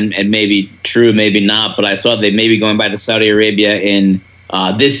today, and maybe true, maybe not, but I saw they may be going back to Saudi Arabia in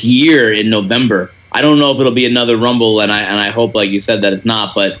this year in November. I don't know if it'll be another Rumble, and I hope, like you said, that it's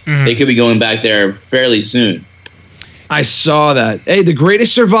not, but they could be going back there fairly soon. I saw that. Hey, the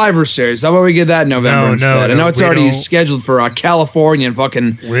Greatest Survivor Series. How about we get that in November instead? I know it's already scheduled for California and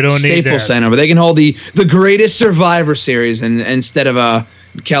fucking Staples Center, but they can hold the Greatest Survivor Series instead of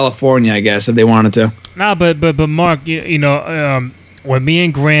California, I guess, if they wanted to. Nah, but Mark, when me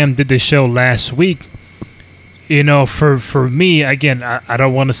and Graham did the show last week, for me, again, I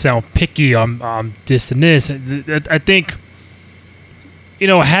don't want to sound picky on this and this. I think,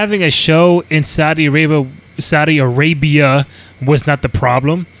 having a show in Saudi Arabia was not the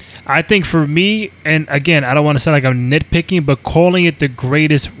problem. I think for me, and again, I don't want to sound like I'm nitpicking, but calling it the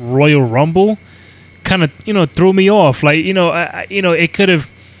greatest Royal Rumble kind of, threw me off. Like, it could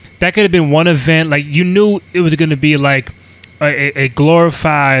have been one event. Like, you knew it was going to be like a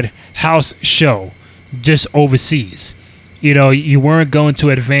glorified house show just overseas. You weren't going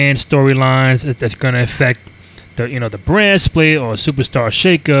to advance storylines that's going to affect the brand split or superstar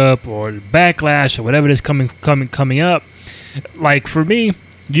shakeup or backlash or whatever that's coming up. Like, for me,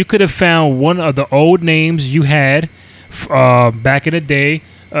 you could have found one of the old names you had back in the day,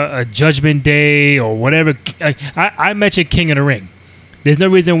 a Judgment Day or whatever. I mentioned King of the Ring. There's no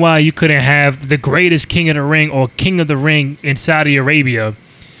reason why you couldn't have the greatest King of the Ring or King of the Ring in Saudi Arabia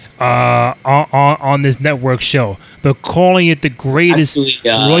on this network show. But calling it the greatest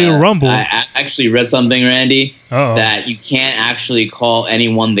Royal Rumble. I actually read something, Randy, that you can't actually call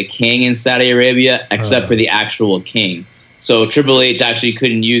anyone the king in Saudi Arabia except for the actual king. So Triple H actually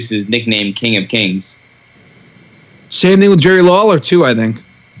couldn't use his nickname King of Kings. Same thing with Jerry Lawler too, I think.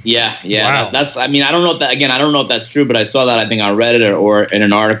 Yeah. Wow. I don't know if that. Again, I don't know if that's true, but I saw that I think on Reddit or in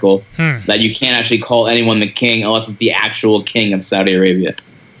an article that you can't actually call anyone the king unless it's the actual king of Saudi Arabia.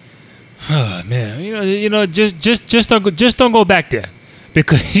 Oh man, just don't go back there.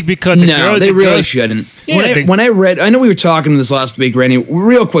 Because they really shouldn't. Yeah, when I read, I know we were talking this last week, Randy.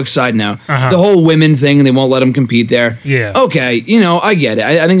 Real quick side note: the whole women thing, and they won't let them compete there. Yeah. Okay, I get it.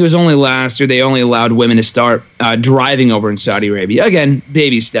 I think it was only last year they only allowed women to start driving over in Saudi Arabia. Again,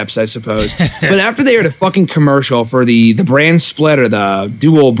 baby steps, I suppose. But after they aired a fucking commercial for the brand split or the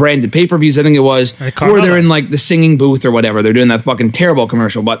dual branded pay-per-views, I think it was, where they're in like the singing booth or whatever. They're doing that fucking terrible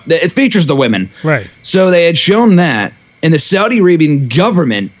commercial, but it features the women. Right. So they had shown that. And the Saudi Arabian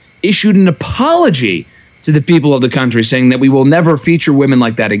government issued an apology to the people of the country saying that we will never feature women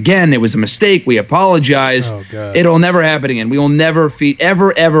like that again. It was a mistake. We apologize. Oh, God. It'll never happen again. We will never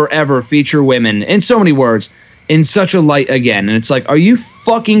ever feature women, in so many words, in such a light again. And it's like, are you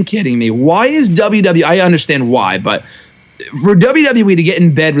fucking kidding me? Why is WWE? I understand why, but for WWE to get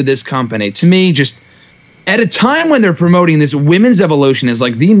in bed with this company, to me, just at a time when they're promoting this women's evolution as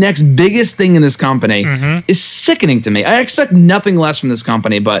like the next biggest thing in this company is sickening to me. I expect nothing less from this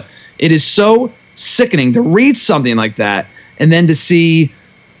company, but it is so sickening to read something like that and then to see,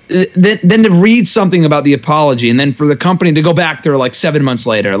 then to read something about the apology and then for the company to go back there like 7 months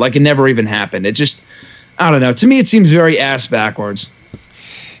later, like it never even happened. It just, I don't know. To me, it seems very ass backwards.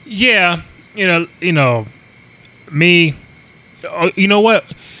 Yeah, me. You know what?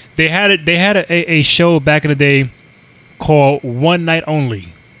 They had a show back in the day called One Night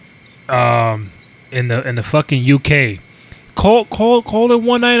Only, in the fucking UK. Call it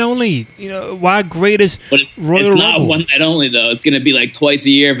One Night Only. Why greatest Royal Rumble? It's not One Night Only though. It's gonna be like twice a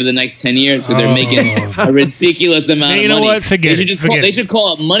year for the next 10 years because they're making a ridiculous amount of money. You know what? Forget it. They should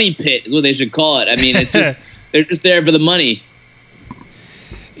call it Money Pit. Is what they should call it. I mean, it's just they're just there for the money.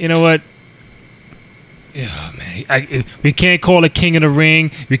 You know what? Yeah, man. We can't call it King of the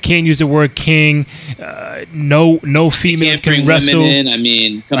Ring. We can't use the word king. No females can wrestle. Women in. I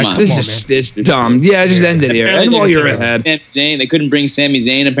mean, come on. This is dumb. Yeah, just end it here. End while you're ahead. Sami Zayn. They couldn't bring Sami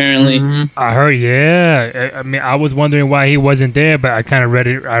Zayn apparently. I heard. Yeah. I mean, I was wondering why he wasn't there, but I kind of read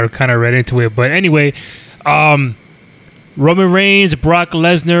it. I kind of read into it. But anyway, Roman Reigns, Brock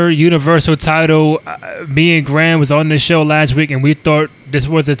Lesnar, Universal title. Me and Graham was on the show last week, and we thought this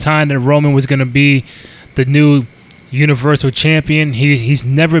was the time that Roman was going to be the new Universal Champion. He's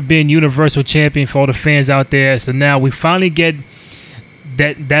never been Universal Champion for all the fans out there. So now we finally get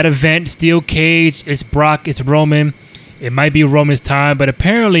that event. Steel cage. It's Brock. It's Roman. It might be Roman's time, but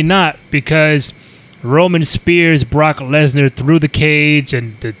apparently not, because Roman spears Brock Lesnar through the cage,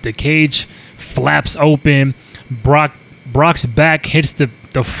 and the cage flaps open. Brock's back hits the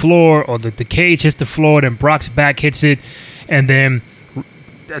floor, or the cage hits the floor, then Brock's back hits it, and then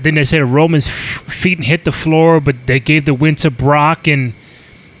they said Roman's feet hit the floor, but they gave the win to Brock, and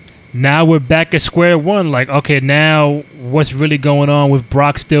now we're back at square one. Like, okay, now what's really going on with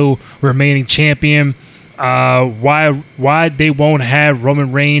Brock still remaining champion? Why they won't have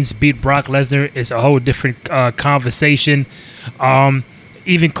Roman Reigns beat Brock Lesnar is a whole different conversation.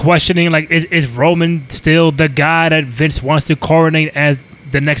 Even questioning, like, is Roman still the guy that Vince wants to coronate as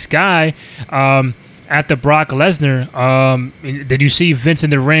the next guy? After Brock Lesnar, did you see Vince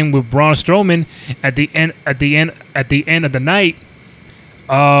in the ring with Braun Strowman at the end of the night?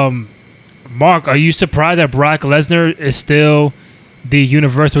 Mark, are you surprised that Brock Lesnar is still the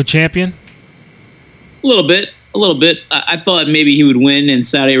Universal Champion? A little bit. I thought maybe he would win in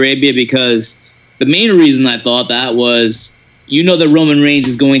Saudi Arabia because the main reason I thought that was, that Roman Reigns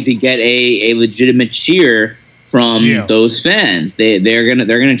is going to get a legitimate cheer from those fans. They're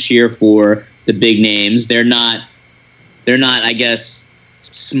gonna cheer for the big names. They're not, I guess,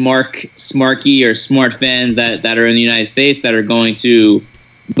 smarky or smart fans that are in the United States that are going to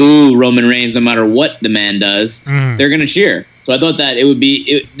boo Roman Reigns no matter what the man does. They're gonna cheer. So I thought that it would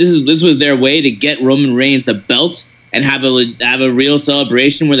be this was their way to get Roman Reigns the belt and have a real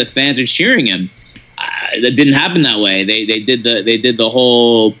celebration where the fans are cheering him. That didn't happen that way. They did the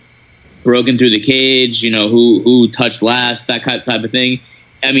whole broken through the cage, who touched last, that type of thing.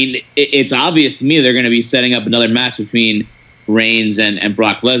 I mean, it's obvious to me they're going to be setting up another match between Reigns and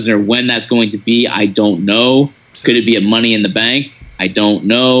Brock Lesnar. When that's going to be, I don't know. Could it be a Money in the Bank? I don't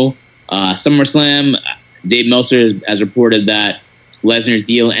know. SummerSlam, Dave Meltzer has reported that Lesnar's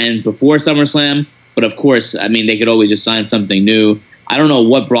deal ends before SummerSlam. But of course, I mean, they could always just sign something new. I don't know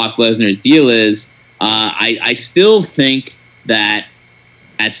what Brock Lesnar's deal is. I still think that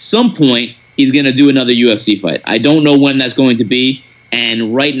at some point he's going to do another UFC fight. I don't know when that's going to be.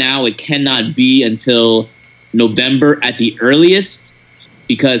 And right now it cannot be until November at the earliest,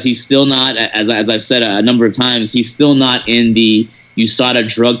 because he's still not, as I've said a number of times, he's still not in the USADA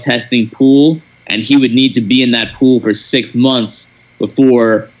drug testing pool. And he would need to be in that pool for 6 months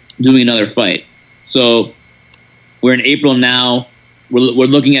before doing another fight. So we're in April now. We're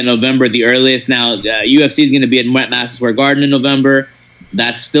looking at November at the earliest. Now, UFC is going to be at Madison Square Garden in November.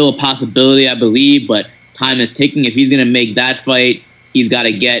 That's still a possibility, I believe, but time is ticking. If he's going to make that fight, he's got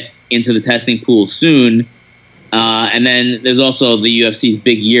to get into the testing pool soon. And then there's also the UFC's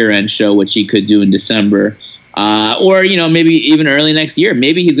big year-end show, which he could do in December. Or, maybe even early next year.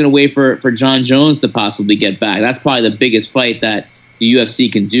 Maybe he's going to wait for John Jones to possibly get back. That's probably the biggest fight that the UFC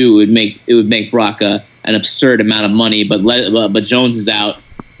can do. It would make Brock an absurd amount of money, but Jones is out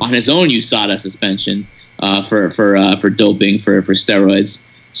on his own USADA suspension for doping for steroids.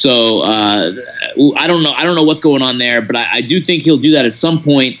 So I don't know what's going on there, but I do think he'll do that at some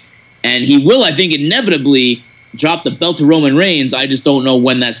point, and he will, I think, inevitably drop the belt to Roman Reigns. I just don't know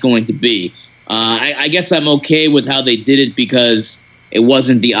when that's going to be. I guess I'm okay with how they did it because it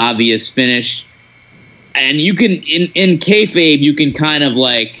wasn't the obvious finish. And you can, in kayfabe, you can kind of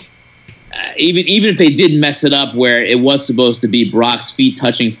like, even if they did mess it up where it was supposed to be Brock's feet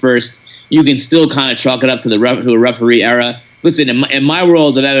touching first, you can still kind of chalk it up to a referee error. Listen, in my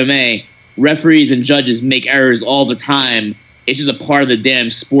world of MMA, referees and judges make errors all the time. It's just a part of the damn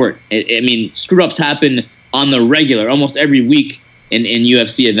sport. I mean, screw-ups happen on the regular, almost every week in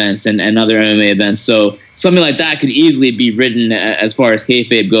UFC events and other MMA events. So something like that could easily be written as far as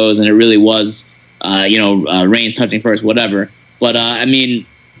kayfabe goes, and it really was, Reigns touching first, whatever. But I mean,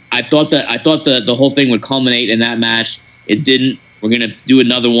 I thought the whole thing would culminate in that match. It didn't. We're gonna do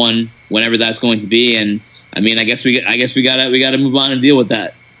another one whenever that's going to be, and I mean, I guess we gotta move on and deal with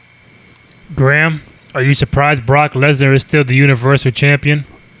that. Graham, are you surprised Brock Lesnar is still the Universal Champion?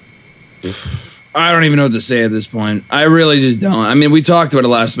 I don't even know what to say at this point. I really just don't. I mean, we talked about it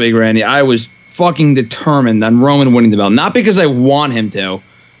last week, Randy. I was fucking determined on Roman winning the belt. Not because I want him to.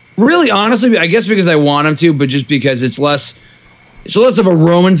 Really, honestly, I guess because I want him to, but just because it's less of a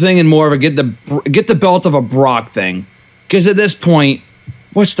Roman thing and more of a get the belt of a Brock thing. Because at this point,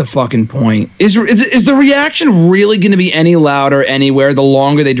 what's the fucking point? Is the reaction really going to be any louder anywhere the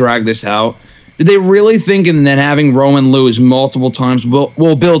longer they drag this out? Do they really think that having Roman lose multiple times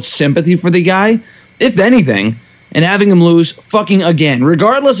will build sympathy for the guy? If anything, and having him lose fucking again,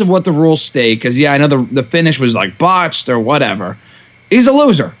 regardless of what the rules state, because, yeah, I know the finish was like botched or whatever. He's a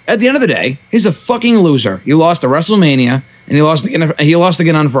loser. At the end of the day, he's a fucking loser. He lost at WrestleMania, and he lost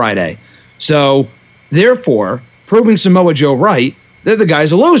again on Friday. So, therefore, proving Samoa Joe right that the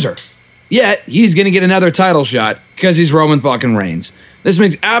guy's a loser. Yet, he's going to get another title shot because he's Roman fucking Reigns. This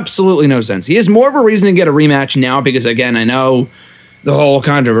makes absolutely no sense. He has more of a reason to get a rematch now because, again, I know the whole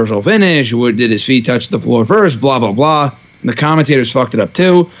controversial finish, did his feet touch the floor first, blah, blah, blah. And the commentators fucked it up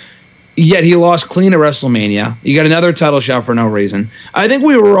too. Yet he lost clean at WrestleMania. You got another title shot for no reason. I think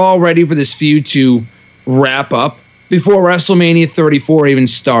we were all ready for this feud to wrap up before WrestleMania 34 even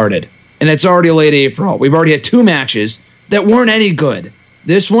started. And it's already late April. We've already had 2 matches that weren't any good.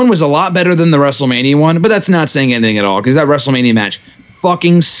 This one was a lot better than the WrestleMania one, but that's not saying anything at all because that WrestleMania match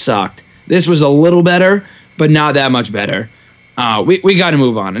fucking sucked. This was a little better, but not that much better. We got to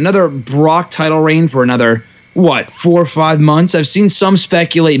move on. Another Brock title reign for another, 4 or 5 months? I've seen some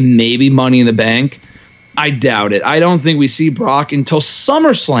speculate maybe Money in the Bank. I doubt it. I don't think we see Brock until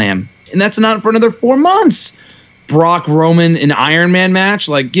SummerSlam, and that's not for another 4 months. Brock, Roman, an Iron Man match?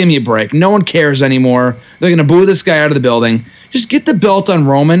 Like, give me a break. No one cares anymore. They're going to boo this guy out of the building. Just get the belt on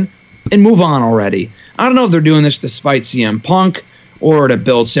Roman and move on already. I don't know if they're doing this to spite CM Punk or to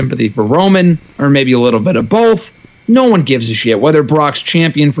build sympathy for Roman, or maybe a little bit of both. No one gives a shit whether Brock's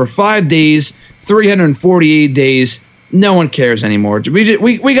champion for 5 days, 348 days. No one cares anymore.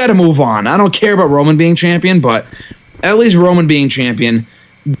 We got to move on. I don't care about Roman being champion, but at least Roman being champion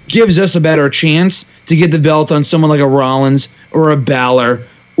gives us a better chance to get the belt on someone like a Rollins or a Balor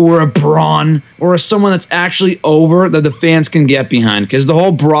or a Braun or someone that's actually over that the fans can get behind. Because the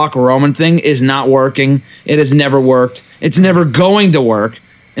whole Brock Roman thing is not working. It has never worked. It's never going to work.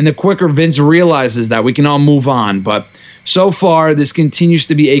 And the quicker Vince realizes that, we can all move on. But so far, this continues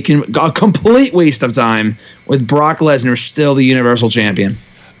to be a complete waste of time with Brock Lesnar still the Universal Champion.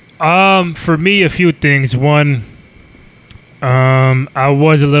 For me, a few things. One, I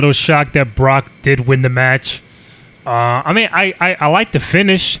was a little shocked that Brock did win the match. I like the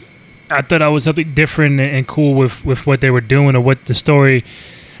finish. I thought that was something different and cool with what they were doing or what the story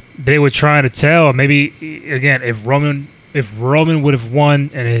they were trying to tell. Maybe again, if Roman would have won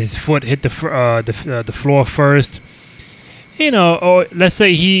and his foot hit the floor first, or let's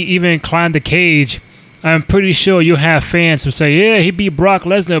say he even climbed the cage, I'm pretty sure you'll have fans who say, yeah, he beat Brock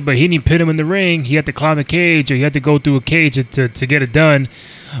Lesnar, but he didn't put him in the ring. He had to climb a cage, or he had to go through a cage to get it done.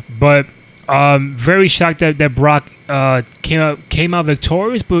 But very shocked that Brock came out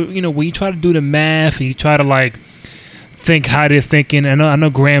victorious. But when you try to do the math and you try to think how they're thinking, I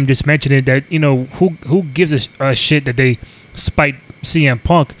know Graham just mentioned it, that who gives a shit that they spite CM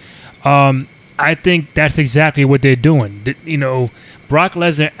Punk. I think that's exactly what they're doing. Brock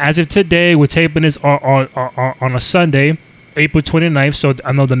Lesnar, as of today, we're taping this on a Sunday, April 29th, so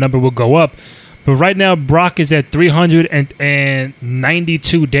I know the number will go up. But right now, Brock is at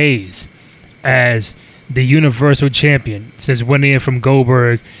 392 days as the Universal Champion since winning it from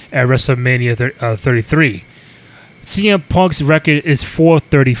Goldberg at WrestleMania 33. CM Punk's record is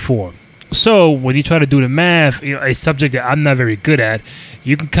 434. So when you try to do the math, a subject that I'm not very good at,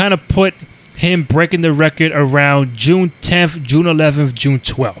 you can kind of put him breaking the record around June 10th, June 11th, June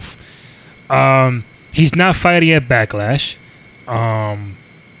 12th. He's not fighting at Backlash.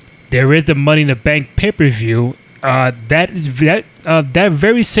 There is the Money in the Bank pay-per-view. That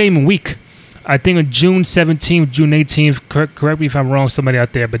very same week, I think on June 17th, June 18th, correct me if I'm wrong, somebody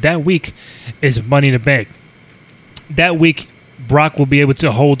out there, but that week is Money in the Bank. That week, Brock will be able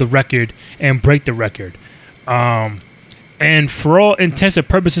to hold the record and break the record. And for all intents and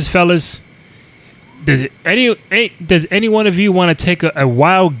purposes, fellas, does any one of you want to take a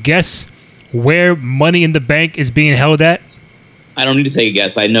wild guess where Money in the Bank is being held at? I don't need to take a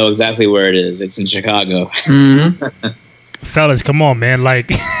guess. I know exactly where it is. It's in Chicago. Mm-hmm. Fellas, come on, man.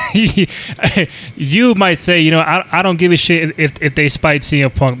 You might say, I don't give a shit if they spite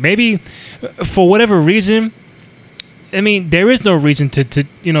CM Punk. Maybe for whatever reason. I mean, there is no reason to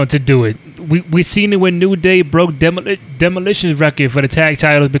do it. We seen it when New Day broke Demolition's record for the tag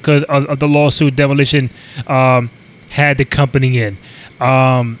titles because of the lawsuit Demolition had the company in.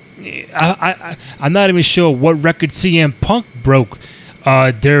 I'm not even sure what record CM Punk broke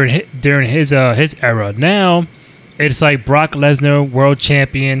during his era. Now it's like Brock Lesnar, world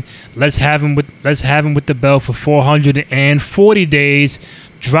champion. Let's have him with the belt for 440 days.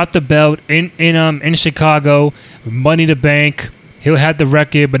 Drop the belt in Chicago, Money in the Bank. He'll have the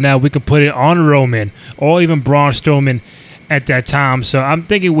record, but now we can put it on Roman or even Braun Strowman at that time. So I'm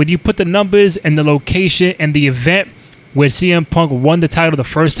thinking when you put the numbers and the location and the event where CM Punk won the title the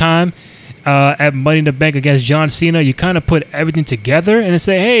first time at Money in the Bank against John Cena, you kind of put everything together and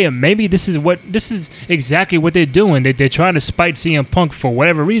say, hey, maybe this is exactly what they're doing. They're trying to spite CM Punk for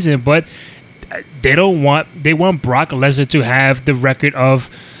whatever reason, but they want Brock Lesnar to have the record of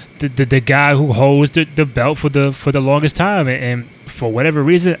the guy who holds the belt for the longest time, and for whatever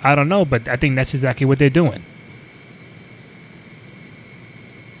reason, I don't know, but I think that's exactly what they're doing.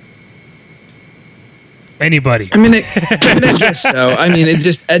 Anybody? I guess so. It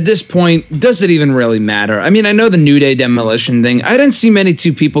just at this point, does it even really matter? I know the New Day Demolition thing. I didn't see many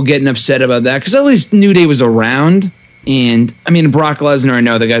people getting upset about that because at least New Day was around. And Brock Lesnar, I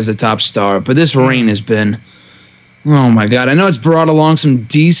know the guy's the top star, but this reign has been, oh my God. I know it's brought along some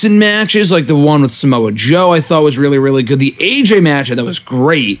decent matches, like the one with Samoa Joe I thought was really, really good. The AJ match I thought was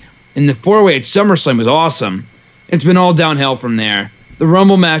great. And the 4-way at SummerSlam was awesome. It's been all downhill from there. The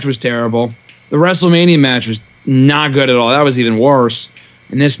Rumble match was terrible. The WrestleMania match was not good at all. That was even worse.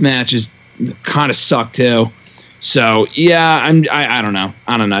 And this match is kind of sucked too. So yeah, I don't know.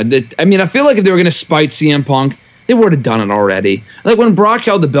 I feel like if they were going to spite CM Punk, they would have done it already. Like when Brock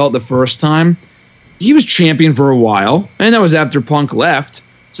held the belt the first time, he was champion for a while, and that was after Punk left,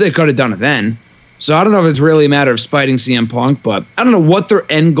 so they could have done it then. So I don't know if it's really a matter of spiting CM Punk, but I don't know what their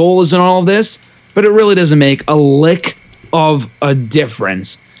end goal is in all of this, but it really doesn't make a lick of a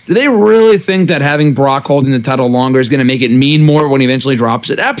difference. Do they really think that having Brock holding the title longer is going to make it mean more when he eventually drops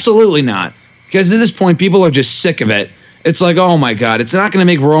it? Absolutely not. Because at this point, people are just sick of it. It's like, oh my God, it's not going to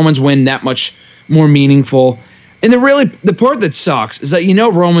make Roman's win that much more meaningful. And the part that sucks is that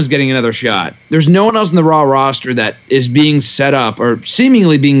Roman's getting another shot. There's no one else in the Raw roster that is being set up or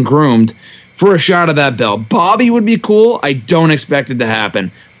seemingly being groomed for a shot of that belt. Bobby would be cool. I don't expect it to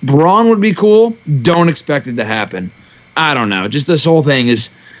happen. Braun would be cool. Don't expect it to happen. I don't know. Just this whole thing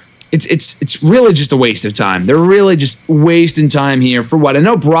is, it's really just a waste of time. They're really just wasting time here for what? I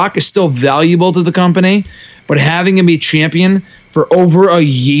know Brock is still valuable to the company, but having him be champion for over a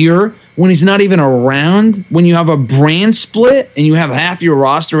year when he's not even around, when you have a brand split and you have half your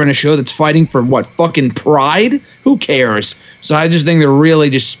roster in a show that's fighting for what, fucking pride? Who cares? So I just think they're really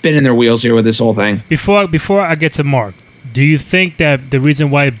just spinning their wheels here with this whole thing. Before I get to Mark, do you think that the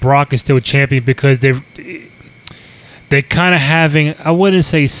reason why Brock is still champion because they're kind of having, I wouldn't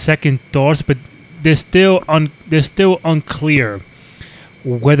say second thoughts, but they're still unclear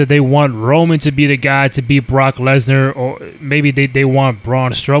whether they want Roman to be the guy to beat Brock Lesnar, or maybe they want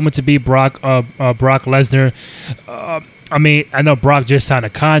Braun Strowman to beat Brock Lesnar. I mean, I know Brock just signed a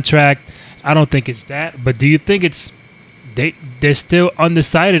contract. I don't think it's that, but do you think it's they're still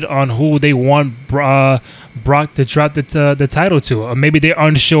undecided on who they want Brock to drop the title to, or maybe they're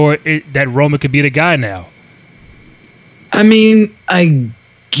unsure that Roman could be the guy now? I mean, I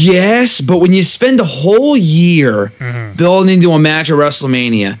guess, but when you spend a whole year building into a match at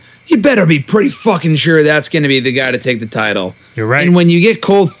WrestleMania, you better be pretty fucking sure that's going to be the guy to take the title. You're right. And when you get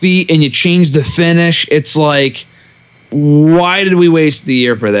cold feet and you change the finish, it's like, why did we waste the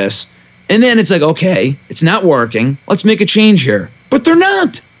year for this? And then it's like, okay, it's not working. Let's make a change here. But they're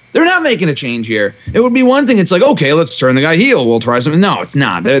not. They're not making a change here. It would be one thing. It's like, okay, let's turn the guy heel. We'll try something. No, it's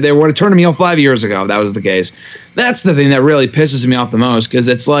not. They would have turned him heel 5 years ago if that was the case. That's the thing that really pisses me off the most, because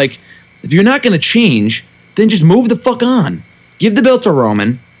it's like, if you're not going to change, then just move the fuck on. Give the belt to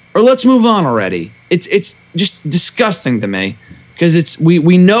Roman, or let's move on already. It's just disgusting to me, because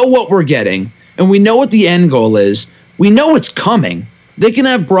we know what we're getting, and we know what the end goal is. We know it's coming. They can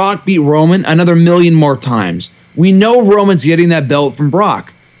have Brock beat Roman another million more times. We know Roman's getting that belt from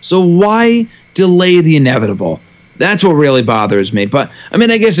Brock. So why delay the inevitable? That's what really bothers me. But, I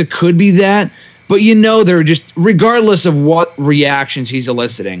mean, I guess it could be that. But they're just, regardless of what reactions he's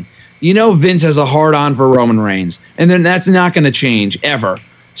eliciting, Vince has a hard-on for Roman Reigns. And then that's not going to change, ever.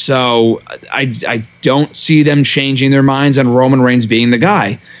 So I don't see them changing their minds on Roman Reigns being the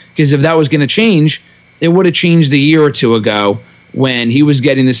guy. Because if that was going to change, it would have changed a year or two ago when he was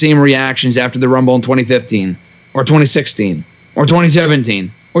getting the same reactions after the Rumble in 2015 or 2016 or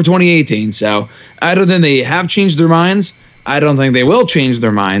 2017. Or 2018. So I don't think they have changed their minds. I don't think they will change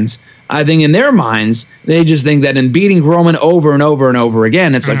their minds. I think in their minds, they just think that in beating Roman over and over and over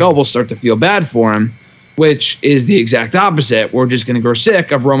again, it's like, oh, we'll start to feel bad for him, which is the exact opposite. We're just going to grow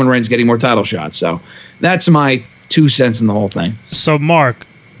sick of Roman Reigns getting more title shots. So that's my 2 cents in the whole thing. So, Mark,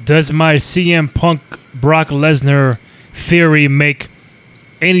 does my CM Punk Brock Lesnar theory make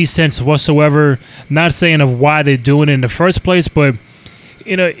any sense whatsoever? Not saying of why they're doing it in the first place, but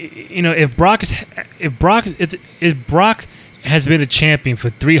if Brock has been a champion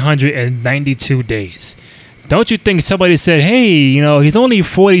for 392 days, don't you think somebody said, hey, he's only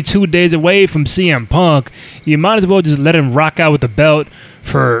 42 days away from CM Punk. You might as well just let him rock out with the belt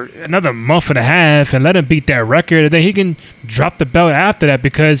for another month and a half and let him beat that record, and then he can drop the belt after that,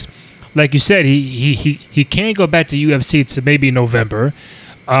 because, like you said, he can't go back to UFC to maybe November.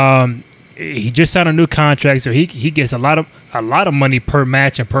 He just signed a new contract, so he gets a lot of money per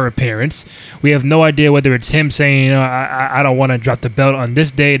match and per appearance. We have no idea whether it's him saying, I don't want to drop the belt on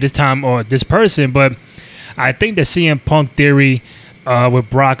this day, this time, or this person. But I think the CM Punk theory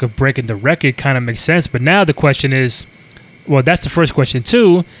with Brock of breaking the record kind of makes sense. But now the question is, well, that's the first question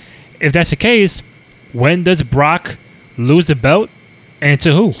too. If that's the case, when does Brock lose the belt, and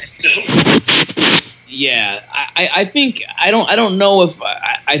to who? Yeah, I think I don't know if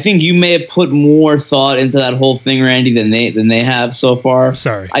I think you may have put more thought into that whole thing, Randy, than they have so far.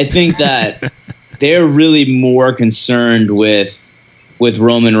 Sorry. I think that they're really more concerned with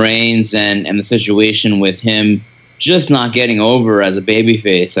Roman Reigns and the situation with him just not getting over as a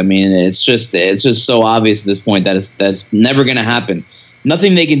babyface. I mean, it's just so obvious at this point that that's never going to happen.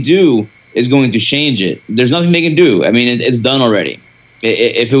 Nothing they can do is going to change it. There's nothing they can do. I mean, it's done already.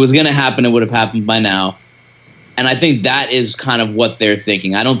 If it was going to happen, it would have happened by now. And I think that is kind of what they're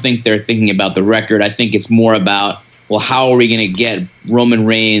thinking. I don't think they're thinking about the record. I think it's more about, well, how are we going to get Roman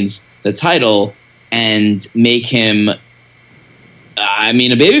Reigns the title and make him I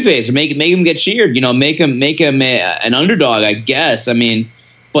mean, a babyface, or make him get cheered. You know, make him an underdog, I guess. I mean,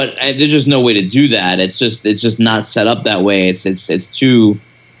 but there's just no way to do that. It's just not set up that way.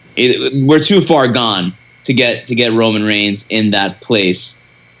 We're too far gone to get Roman Reigns in that place.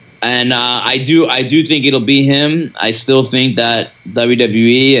 And I do think it'll be him. I still think that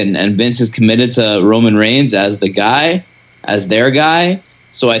WWE and Vince is committed to Roman Reigns as the guy, as their guy.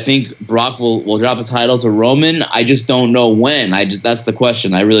 So I think Brock will drop a title to Roman. I just don't know when. That's the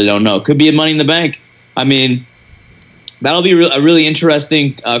question. I really don't know. Could be a Money in the Bank. I mean, that'll be a really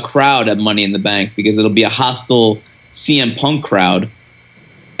interesting crowd at Money in the Bank, because it'll be a hostile CM Punk crowd,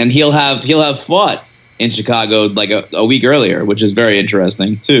 and he'll have fought in Chicago like a week earlier, which is very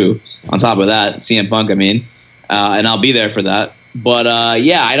interesting too. On top of that, CM Punk, and I'll be there for that. But I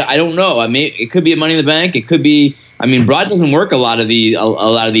don't know. I mean, it could be a Money in the Bank. It could be. I mean, Broad doesn't work a lot of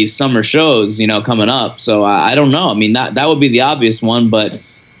these summer shows, coming up. So I don't know. I mean, that would be the obvious one, but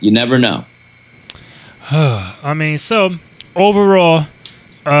you never know. I mean, so overall,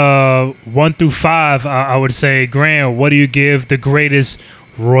 1 through 5, I would say, Graham, what do you give the greatest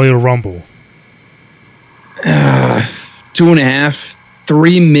Royal Rumble? 2.5,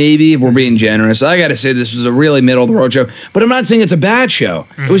 3 maybe, if we're being generous. I got to say this was a really middle of the road show, but I'm not saying it's a bad show.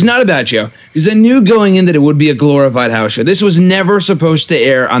 It was not a bad show, because I knew going in that it would be a glorified house show. This was never supposed to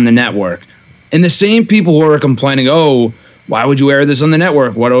air on the network. And the same people who are complaining, oh, why would you air this on the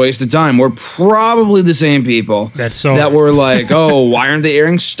network? What a waste of time. We're probably the same people that were like, oh, why aren't they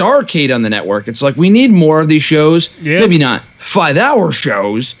airing Starrcade on the network? It's like, we need more of these shows. Yeah. Maybe not 5-hour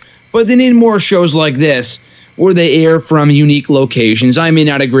shows, but they need more shows like this, where they air from unique locations. I may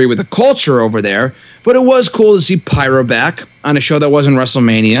not agree with the culture over there, but it was cool to see Pyro back on a show that wasn't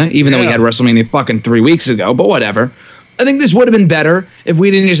WrestleMania, even though we had WrestleMania fucking 3 weeks ago, but whatever. I think this would have been better if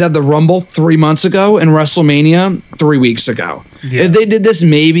we didn't just have the Rumble 3 months ago and WrestleMania 3 weeks ago. Yeah. If they did this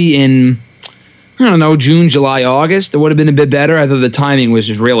maybe in, I don't know, June, July, August, it would have been a bit better. I thought the timing was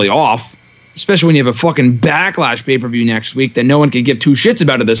just really off, especially when you have a fucking Backlash pay-per-view next week that no one could give two shits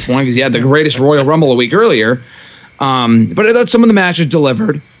about at this point, because you had the greatest Royal Rumble a week earlier. But I thought some of the matches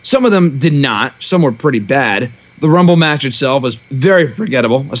delivered. Some of them did not. Some were pretty bad. The Rumble match itself was very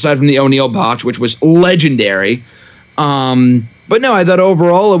forgettable, aside from the O'Neal botch, which was legendary. But no, I thought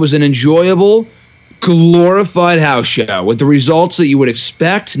overall it was an enjoyable, glorified house show with the results that you would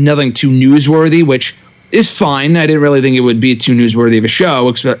expect. Nothing too newsworthy, which is fine. I didn't really think it would be too newsworthy of a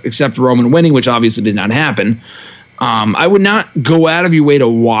show, except Roman winning, which obviously did not happen. I would not go out of your way to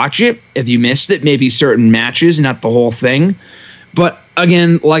watch it if you missed it. Maybe certain matches, not the whole thing. But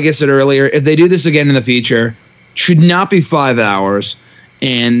again, like I said earlier, if they do this again in the future, it should not be 5 hours,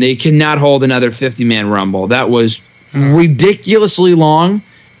 and they cannot hold another 50-man Rumble. That was ridiculously long,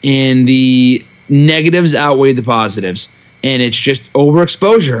 and the negatives outweighed the positives. And it's just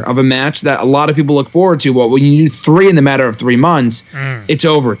overexposure of a match that a lot of people look forward to. But when you do 3 in the matter of 3 months, it's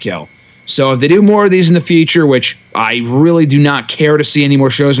overkill. So if they do more of these in the future, which I really do not care to see any more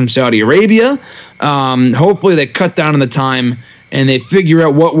shows from Saudi Arabia, hopefully they cut down on the time and they figure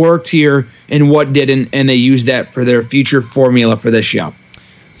out what worked here and what didn't, and they use that for their future formula for this show.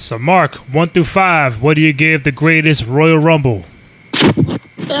 So, Mark, 1 through 5, what do you give the greatest Royal Rumble?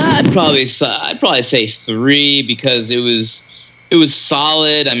 I'd probably say 3, because it was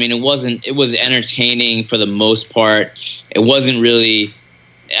solid. I mean, it was entertaining for the most part. It wasn't really.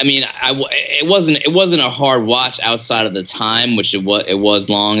 I mean, it wasn't a hard watch outside of the time, which it was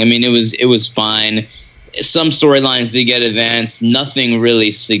long. I mean, it was fine. Some storylines did get advanced. Nothing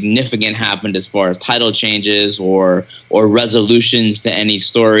really significant happened as far as title changes or resolutions to any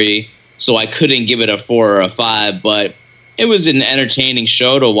story. So I couldn't give it a 4 or a 5, but it was an entertaining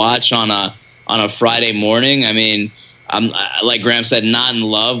show to watch on a Friday morning. I mean, I'm, like Graham said, not in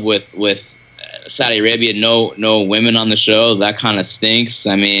love with Saudi Arabia. No women on the show. That kind of stinks.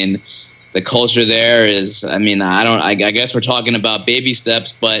 I mean, the culture there is. I mean, I guess we're talking about baby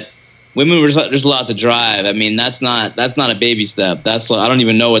steps, but women were just allowed to drive. I mean, that's not a baby step. I don't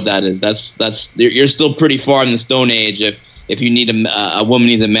even know what that is. That's you're still pretty far in the Stone Age if you need a woman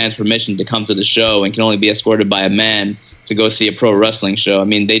needs a man's permission to come to the show and can only be escorted by a man to go see a pro wrestling show. I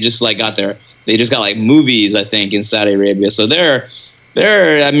mean, they just got like movies, I think, in Saudi Arabia. So they're.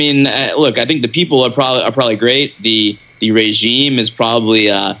 I mean, look, I think the people are probably great. The regime is probably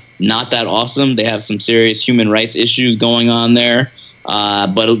not that awesome. They have some serious human rights issues going on there.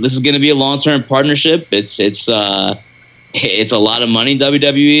 But this is going to be a long-term partnership. It's a lot of money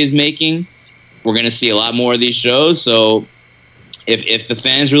WWE is making. We're going to see a lot more of these shows. So if the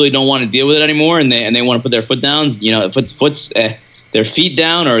fans really don't want to deal with it anymore and they want to put their foot down, their feet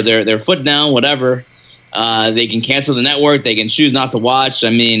down or their foot down, whatever, They can cancel the network. They can choose not to watch. I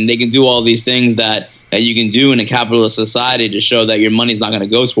mean, they can do all these things that you can do in a capitalist society to show that your money's not going to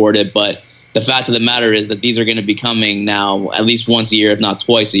go toward it. But the fact of the matter is that these are going to be coming now at least once a year, if not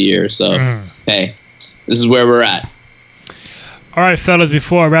twice a year. So, hey, this is where we're at. All right, fellas,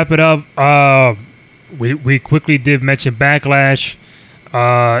 before I wrap it up, we quickly did mention Backlash.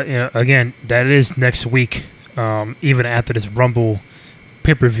 Again, that is next week, even after this Rumble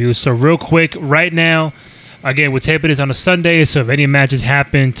pay-per-view. So real quick, right now, again, we're taping this on a Sunday, so if any matches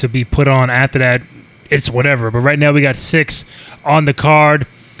happen to be put on after that, it's whatever. But right now we got 6 on the card.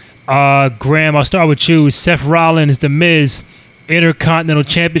 Graham, I'll start with you. Seth Rollins, The Miz, Intercontinental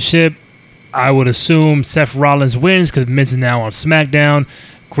Championship. I would assume Seth Rollins wins because Miz is now on SmackDown.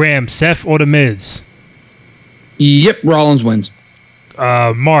 Graham, Seth or The Miz? Yep, Rollins wins.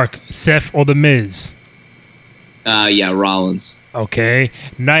 Mark, Seth or The Miz? Yeah, Rollins. Okay.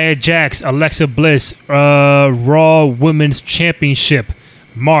 Nia Jax, Alexa Bliss, Raw Women's Championship.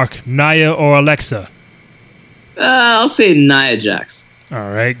 Mark, Nia or Alexa? I'll say Nia Jax.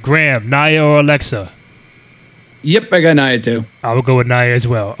 All right. Graham, Nia or Alexa? Yep, I got Nia too. I will go with Nia as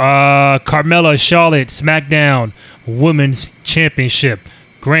well. Carmella, Charlotte, SmackDown Women's Championship.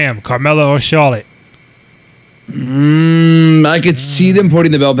 Graham, Carmella or Charlotte? I could see them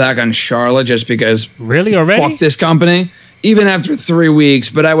putting the belt back on Charlotte just because. Really? Already? Fuck this company. Even after 3 weeks,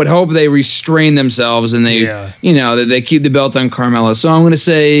 but I would hope they restrain themselves and that they keep the belt on Carmella. So I'm going to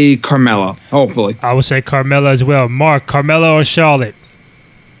say Carmella, hopefully. I would say Carmella as well. Mark, Carmella or Charlotte?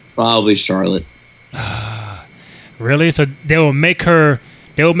 Probably Charlotte. Really? So they will make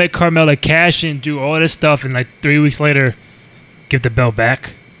Carmella cash and do all this stuff, and like 3 weeks later, give the belt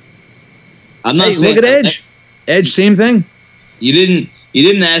back. I'm not saying. Look at Edge. Edge, same thing. You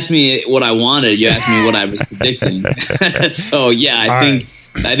didn't ask me what I wanted. You asked me what I was predicting. So yeah,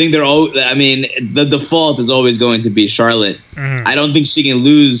 I think they're all. I mean, the default is always going to be Charlotte. I don't think she can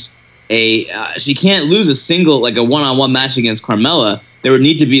lose she can't lose a single a one-on-one match against Carmella. There would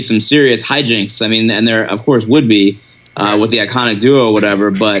need to be some serious hijinks. I mean, and there of course would be with the Iconic Duo or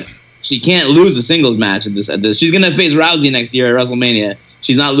whatever. But she can't lose a singles match at this. She's gonna face Rousey next year at WrestleMania.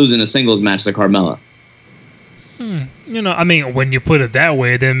 She's not losing a singles match to Carmella. I mean, when you put it that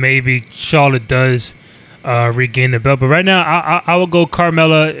way, then maybe Charlotte does regain the belt. But right now, I would go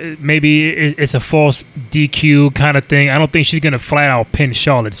Carmella. Maybe it's a false DQ kind of thing. I don't think she's going to flat out pin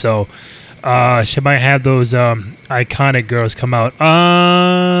Charlotte. So she might have those Iconic girls come out.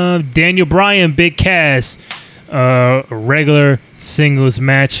 Daniel Bryan, Big Cass, regular singles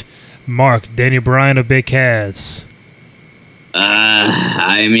match. Mark, Daniel Bryan or Big Cass?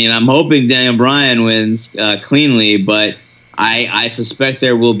 I mean, I'm hoping Daniel Bryan wins cleanly, but I suspect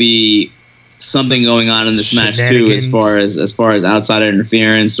there will be something going on in this match too, as far as outside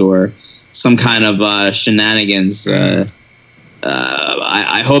interference or some kind of shenanigans.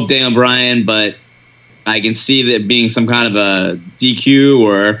 I hope Daniel Bryan, but I can see that being some kind of a DQ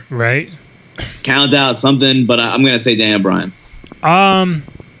or count out something. But I'm gonna say Daniel Bryan.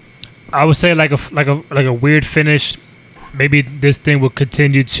 I would say like a weird finish. Maybe this thing will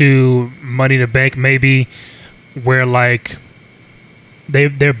continue to Money in the Bank, maybe where like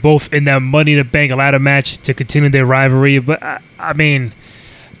they're both in that Money in the Bank ladder match to continue their rivalry. But I mean,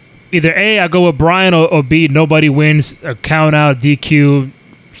 either A, I go with Bryan, or B, nobody wins, a count out, DQ,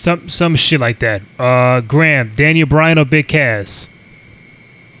 some shit like that. Graham, Daniel Bryan or Big Cass?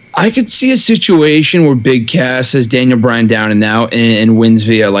 I could see a situation where Big Cass has Daniel Bryan down and out and wins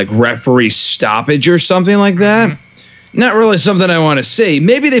via like referee stoppage or something like that. Not really something I want to see.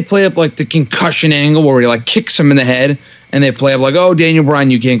 Maybe they play up like the concussion angle where he like kicks him in the head and they play up like, oh, Daniel Bryan,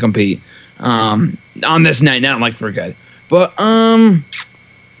 you can't compete on this night, not like for good. But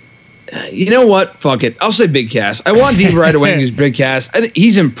you know what? Fuck it. I'll say Big Cass. I want Deep right away because Big Cass. I think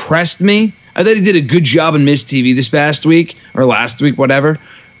he's impressed me. I thought he did a good job in Miz TV this past week or last week, whatever.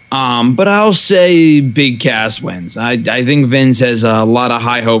 But I'll say Big Cass wins. I think Vince has a lot of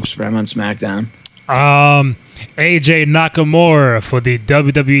high hopes for him on SmackDown. AJ Nakamura for the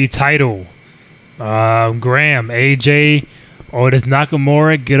WWE title. Graham, AJ, or does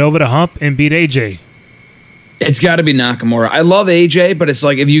Nakamura get over the hump and beat AJ? It's got to be Nakamura. I love AJ, but it's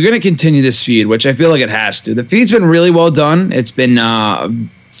like if you're going to continue this feud, which I feel like it has to. The feud's been really well done. It's been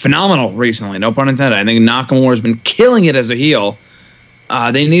phenomenal recently, no pun intended. I think Nakamura's been killing it as a heel.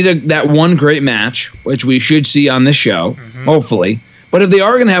 They need that one great match, which we should see on this show, hopefully. But if they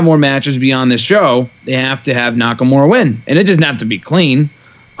are going to have more matches beyond this show, they have to have Nakamura win. And it doesn't have to be clean.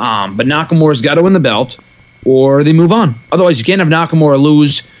 But Nakamura's got to win the belt, or they move on. Otherwise, you can't have Nakamura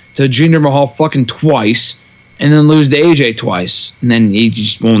lose to Jinder Mahal fucking twice and then lose to AJ twice, and then he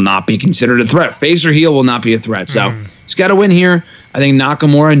just will not be considered a threat. Face or heel will not be a threat. So he's got to win here. I think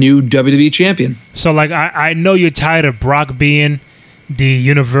Nakamura, new WWE champion. So, like, I know you're tired of Brock being the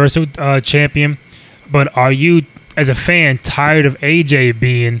Universal champion, but are you, as a fan, tired of AJ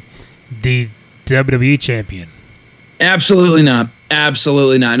being the WWE champion? Absolutely not.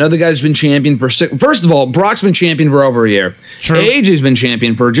 Absolutely not. Another guy's been champion for First of all, Brock's been champion for over a year. True. AJ's been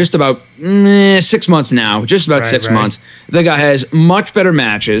champion for just about 6 months now. Just about 6 months. The guy has much better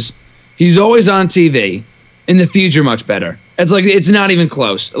matches. He's always on TV, and the feuds are much better. It's not even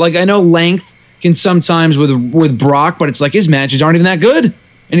close. Like, I know length can sometimes with Brock, but it's like his matches aren't even that good,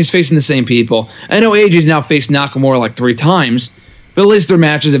 and he's facing the same people. I know AJ's now faced Nakamura like 3 times, but at least their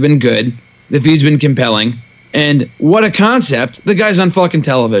matches have been good. The feud's been compelling. And what a concept. The guy's on fucking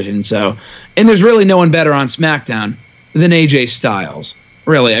television. So, and there's really no one better on SmackDown than AJ Styles.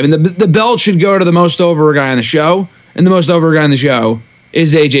 Really. I mean, the belt should go to the most over guy on the show, and the most over guy on the show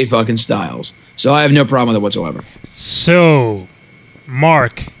is AJ fucking Styles. So I have no problem with it whatsoever. So,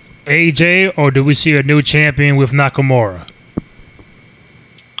 Mark, AJ, or do we see a new champion with Nakamura?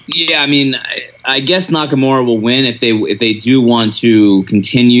 Yeah, I mean, I guess Nakamura will win if they do want to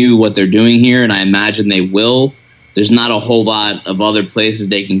continue what they're doing here, and I imagine they will. There's not a whole lot of other places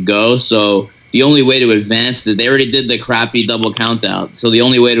they can go, so the only way to advance they already did the crappy double count out, so the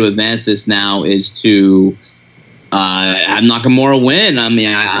only way to advance this now is to have Nakamura win. I mean,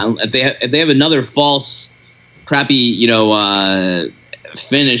 if they have another false, crappy,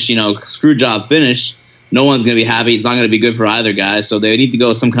 finish, screw job finish, no one's going to be happy. It's not going to be good for either guy. So they need to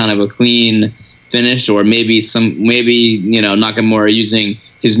go some kind of a clean finish, or maybe Nakamura using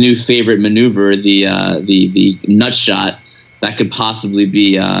his new favorite maneuver, the nut shot. That could possibly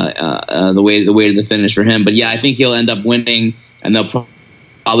be the way to the finish for him. But yeah, I think he'll end up winning, and they'll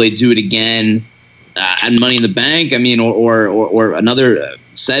probably do it again at Money in the Bank. I mean, or another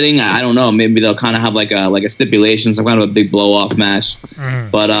setting. I don't know. Maybe they'll kind of have like a stipulation, some kind of a big blow off match.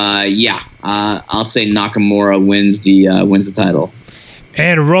 But I'll say Nakamura wins the title.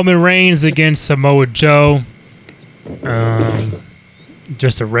 And Roman Reigns against Samoa Joe.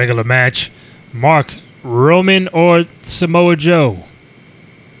 Just a regular match. Mark, Roman or Samoa Joe?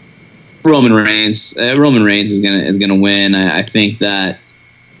 Roman Reigns. Roman Reigns is gonna win. I think that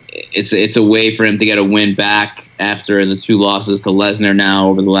it's a way for him to get a win back after the 2 losses to Lesnar now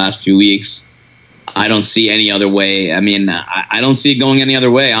over the last few weeks. I don't see any other way. I mean, I don't see it going any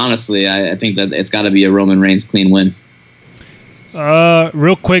other way, honestly. I think that it's got to be a Roman Reigns clean win.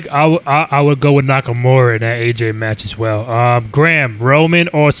 Real quick, I would go with Nakamura in that AJ match as well. Graham, Roman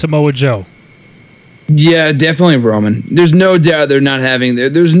or Samoa Joe? Yeah, definitely Roman. There's no doubt they're not having.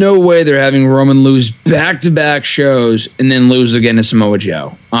 There's no way they're having Roman lose back-to-back shows and then lose again to Samoa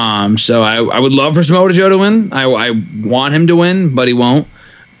Joe. So I would love for Samoa Joe to win. I want him to win, but he won't.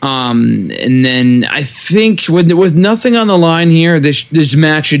 And then I think with nothing on the line here, this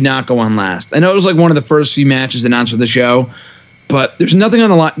match should not go on last. I know it was like one of the first few matches announced for the show, but there's nothing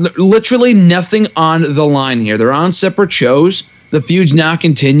on the line. Literally nothing on the line here. They're on separate shows. The feud's not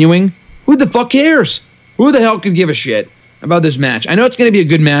continuing. Who the fuck cares? Who the hell could give a shit about this match? I know it's going to be a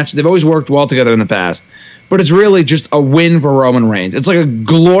good match. They've always worked well together in the past, but it's really just a win for Roman Reigns. It's like a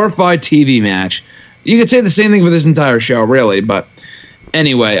glorified TV match. You could say the same thing for this entire show, really, but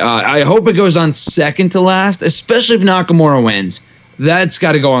anyway, I hope it goes on second to last, especially if Nakamura wins. That's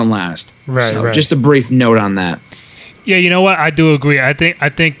got to go on last. Right. Just a brief note on that. Yeah, you know what? I do agree. I think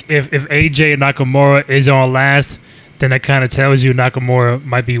if AJ and Nakamura is on last, then that kind of tells you Nakamura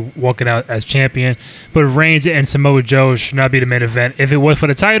might be walking out as champion. But Reigns and Samoa Joe should not be the main event. If it was for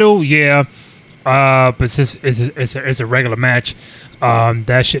the title, yeah. But since it's a regular match,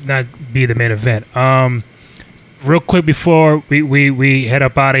 that should not be the main event. Real quick before we head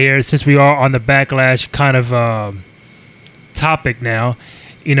up out of here, since we are on the Backlash kind of topic now,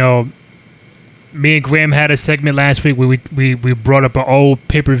 me and Graham had a segment last week where we brought up an old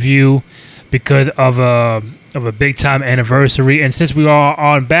pay-per-view because of a big time anniversary, and since we are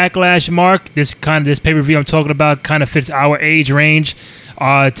on Backlash, Mark, this pay-per-view I'm talking about kind of fits our age range.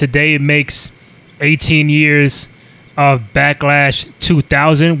 Today it makes 18 years of Backlash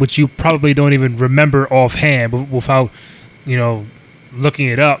 2000, which you probably don't even remember offhand without looking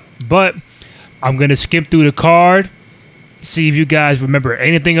it up. But I'm gonna skip through the card, see if you guys remember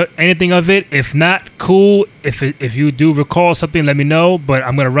anything of it. If not, cool. If you do recall something, let me know. But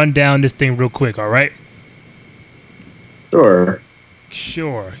I'm gonna run down this thing real quick. All right.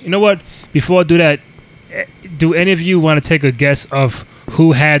 Sure. You know what? Before I do that, do any of you want to take a guess of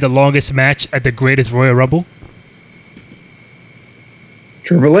who had the longest match at the Greatest Royal Rumble?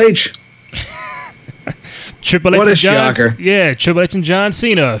 Triple H. Triple H What a and John, shocker. Yeah, Triple H and John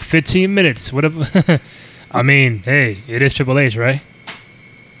Cena, 15 minutes. Whatever. I mean, hey, it is Triple H, right?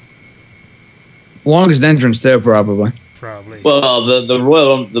 Longest entrance there, probably. Probably. Well,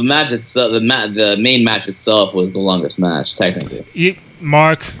 the match itself, the main match itself was the longest match technically.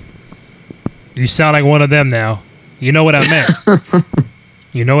 Mark, you sound like one of them now. You know what I meant.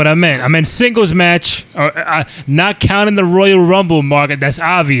 You know what I meant. I meant singles match, not counting the Royal Rumble, Mark. That's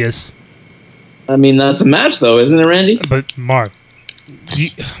obvious. I mean, that's a match, though, isn't it, Randy? But Mark,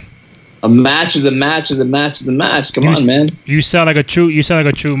 a match is a match is a match is a match. Come on, man. You sound like a true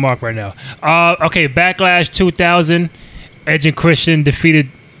Mark right now. Okay, Backlash 2000. Edge and Christian defeated.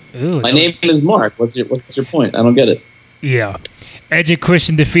 My name is Mark. What's your point? I don't get it. Yeah, Edge and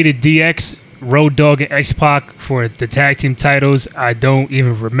Christian defeated DX, Road Dogg, and X-Pac for the tag team titles. I don't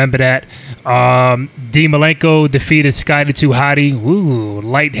even remember that. D. Malenko defeated Scotty 2 Hotty. Ooh,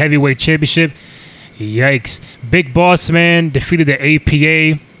 light heavyweight championship. Yikes. Big Boss Man defeated the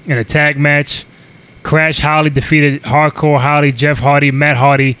APA in a tag match. Crash Holly defeated Hardcore Holly, Jeff Hardy, Matt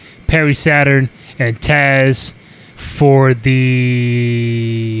Hardy, Perry Saturn, and Taz for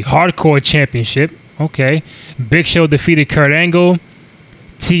the Hardcore Championship. Okay. Big Show defeated Kurt Angle.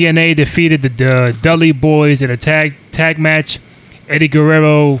 TNA defeated the Dudley Boys in a tag match. Eddie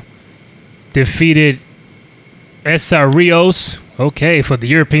Guerrero defeated Esa Rios, okay, for the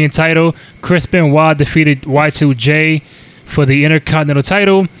European title. Chris Benoit defeated Y2J for the Intercontinental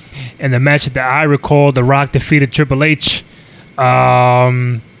title. And the match that I recall, The Rock defeated Triple H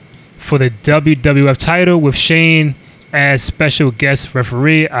for the WWF title with Shane as special guest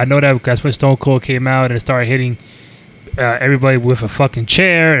referee. I know that because when Stone Cold came out and started hitting everybody with a fucking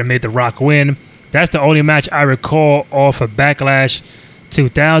chair and made The Rock win. That's the only match I recall off of Backlash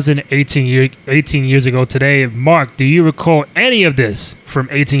 2000, 18 years ago today. Mark, do you recall any of this from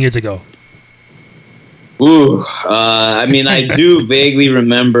 18 years ago? Ooh, I mean, I do vaguely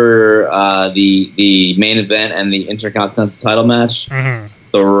remember the main event and the Intercontinental title match. Mm-hmm.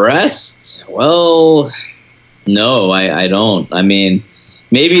 The rest, well, no, I don't. I mean,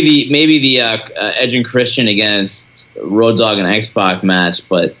 maybe the Edge and Christian against Road Dogg and X-Pac match,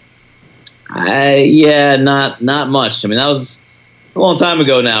 but not much. I mean, that was a long time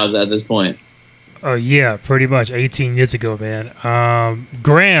ago now at this point. Oh yeah, pretty much 18 years ago, man.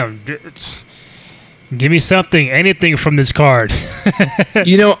 Graham, give me something, anything from this card.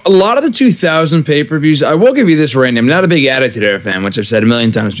 You know, a lot of the 2000 pay-per-views, I will give you this, Randy. I'm not a big Attitude Era fan, which I've said a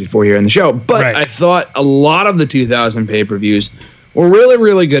million times before here in the show, but right. I thought a lot of the 2000 pay-per-views were really,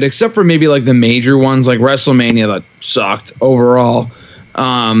 really good, except for maybe like the major ones like WrestleMania that sucked overall.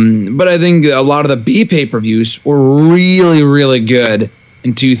 But I think a lot of the B pay-per-views were really, really good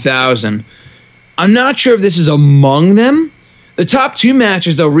in 2000. I'm not sure if this is among them. The top two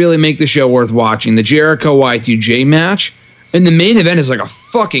matches, though, really make the show worth watching. The Jericho Y2J match and the main event is like a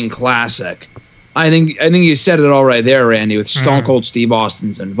fucking classic. I think you said it all right there, Randy, with Stone Cold Steve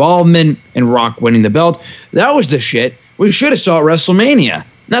Austin's involvement and Rock winning the belt. That was the shit we should have saw at WrestleMania.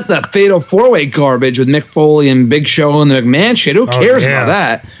 Not the fatal four-way garbage with Mick Foley and Big Show and the McMahon shit. Who cares about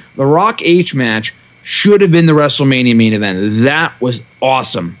that? The Rock H match should have been the WrestleMania main event. That was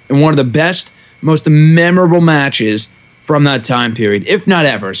awesome. And one of the best, most memorable matches from that time period, if not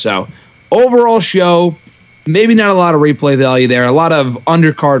ever. So, overall show, maybe not a lot of replay value there. A lot of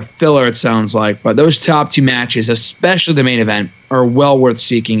undercard filler, it sounds like. But those top two matches, especially the main event, are well worth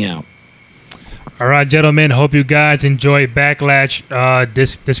seeking out. All right, gentlemen. Hope you guys enjoy Backlash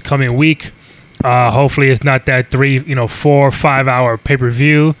this coming week. Hopefully, it's not that 4 or 5 hour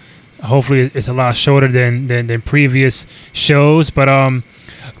pay-per-view. Hopefully, it's a lot shorter than previous shows. But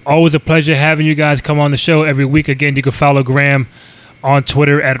always a pleasure having you guys come on the show every week. Again, you can follow Graham on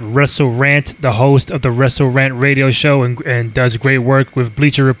Twitter at WrestleRant, the host of the WrestleRant radio show, and does great work with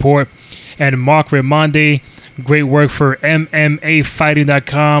Bleacher Report. And Mark Raimondi, great work for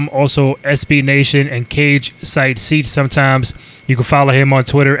MMAfighting.com, also SB Nation and Cage Site Seats sometimes. You can follow him on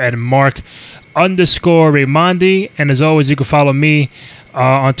Twitter at Mark_Raimondi. And as always, you can follow me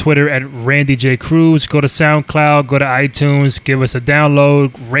on Twitter at Randy J. Cruz. Go to SoundCloud, go to iTunes, give us a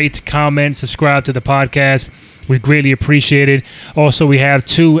download, rate, comment, subscribe to the podcast. We greatly appreciate it. Also, we have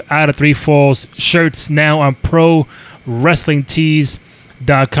 2 out of 3 Falls shirts now on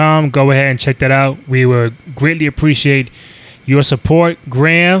ProWrestlingTees.com. Go ahead and check that out. We would greatly appreciate your support.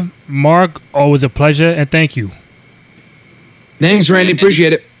 Graham, Mark, always a pleasure, and thank you. Thanks, Randy.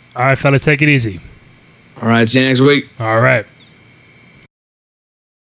 Appreciate it. All right, fellas, take it easy. All right, see you next week. All right.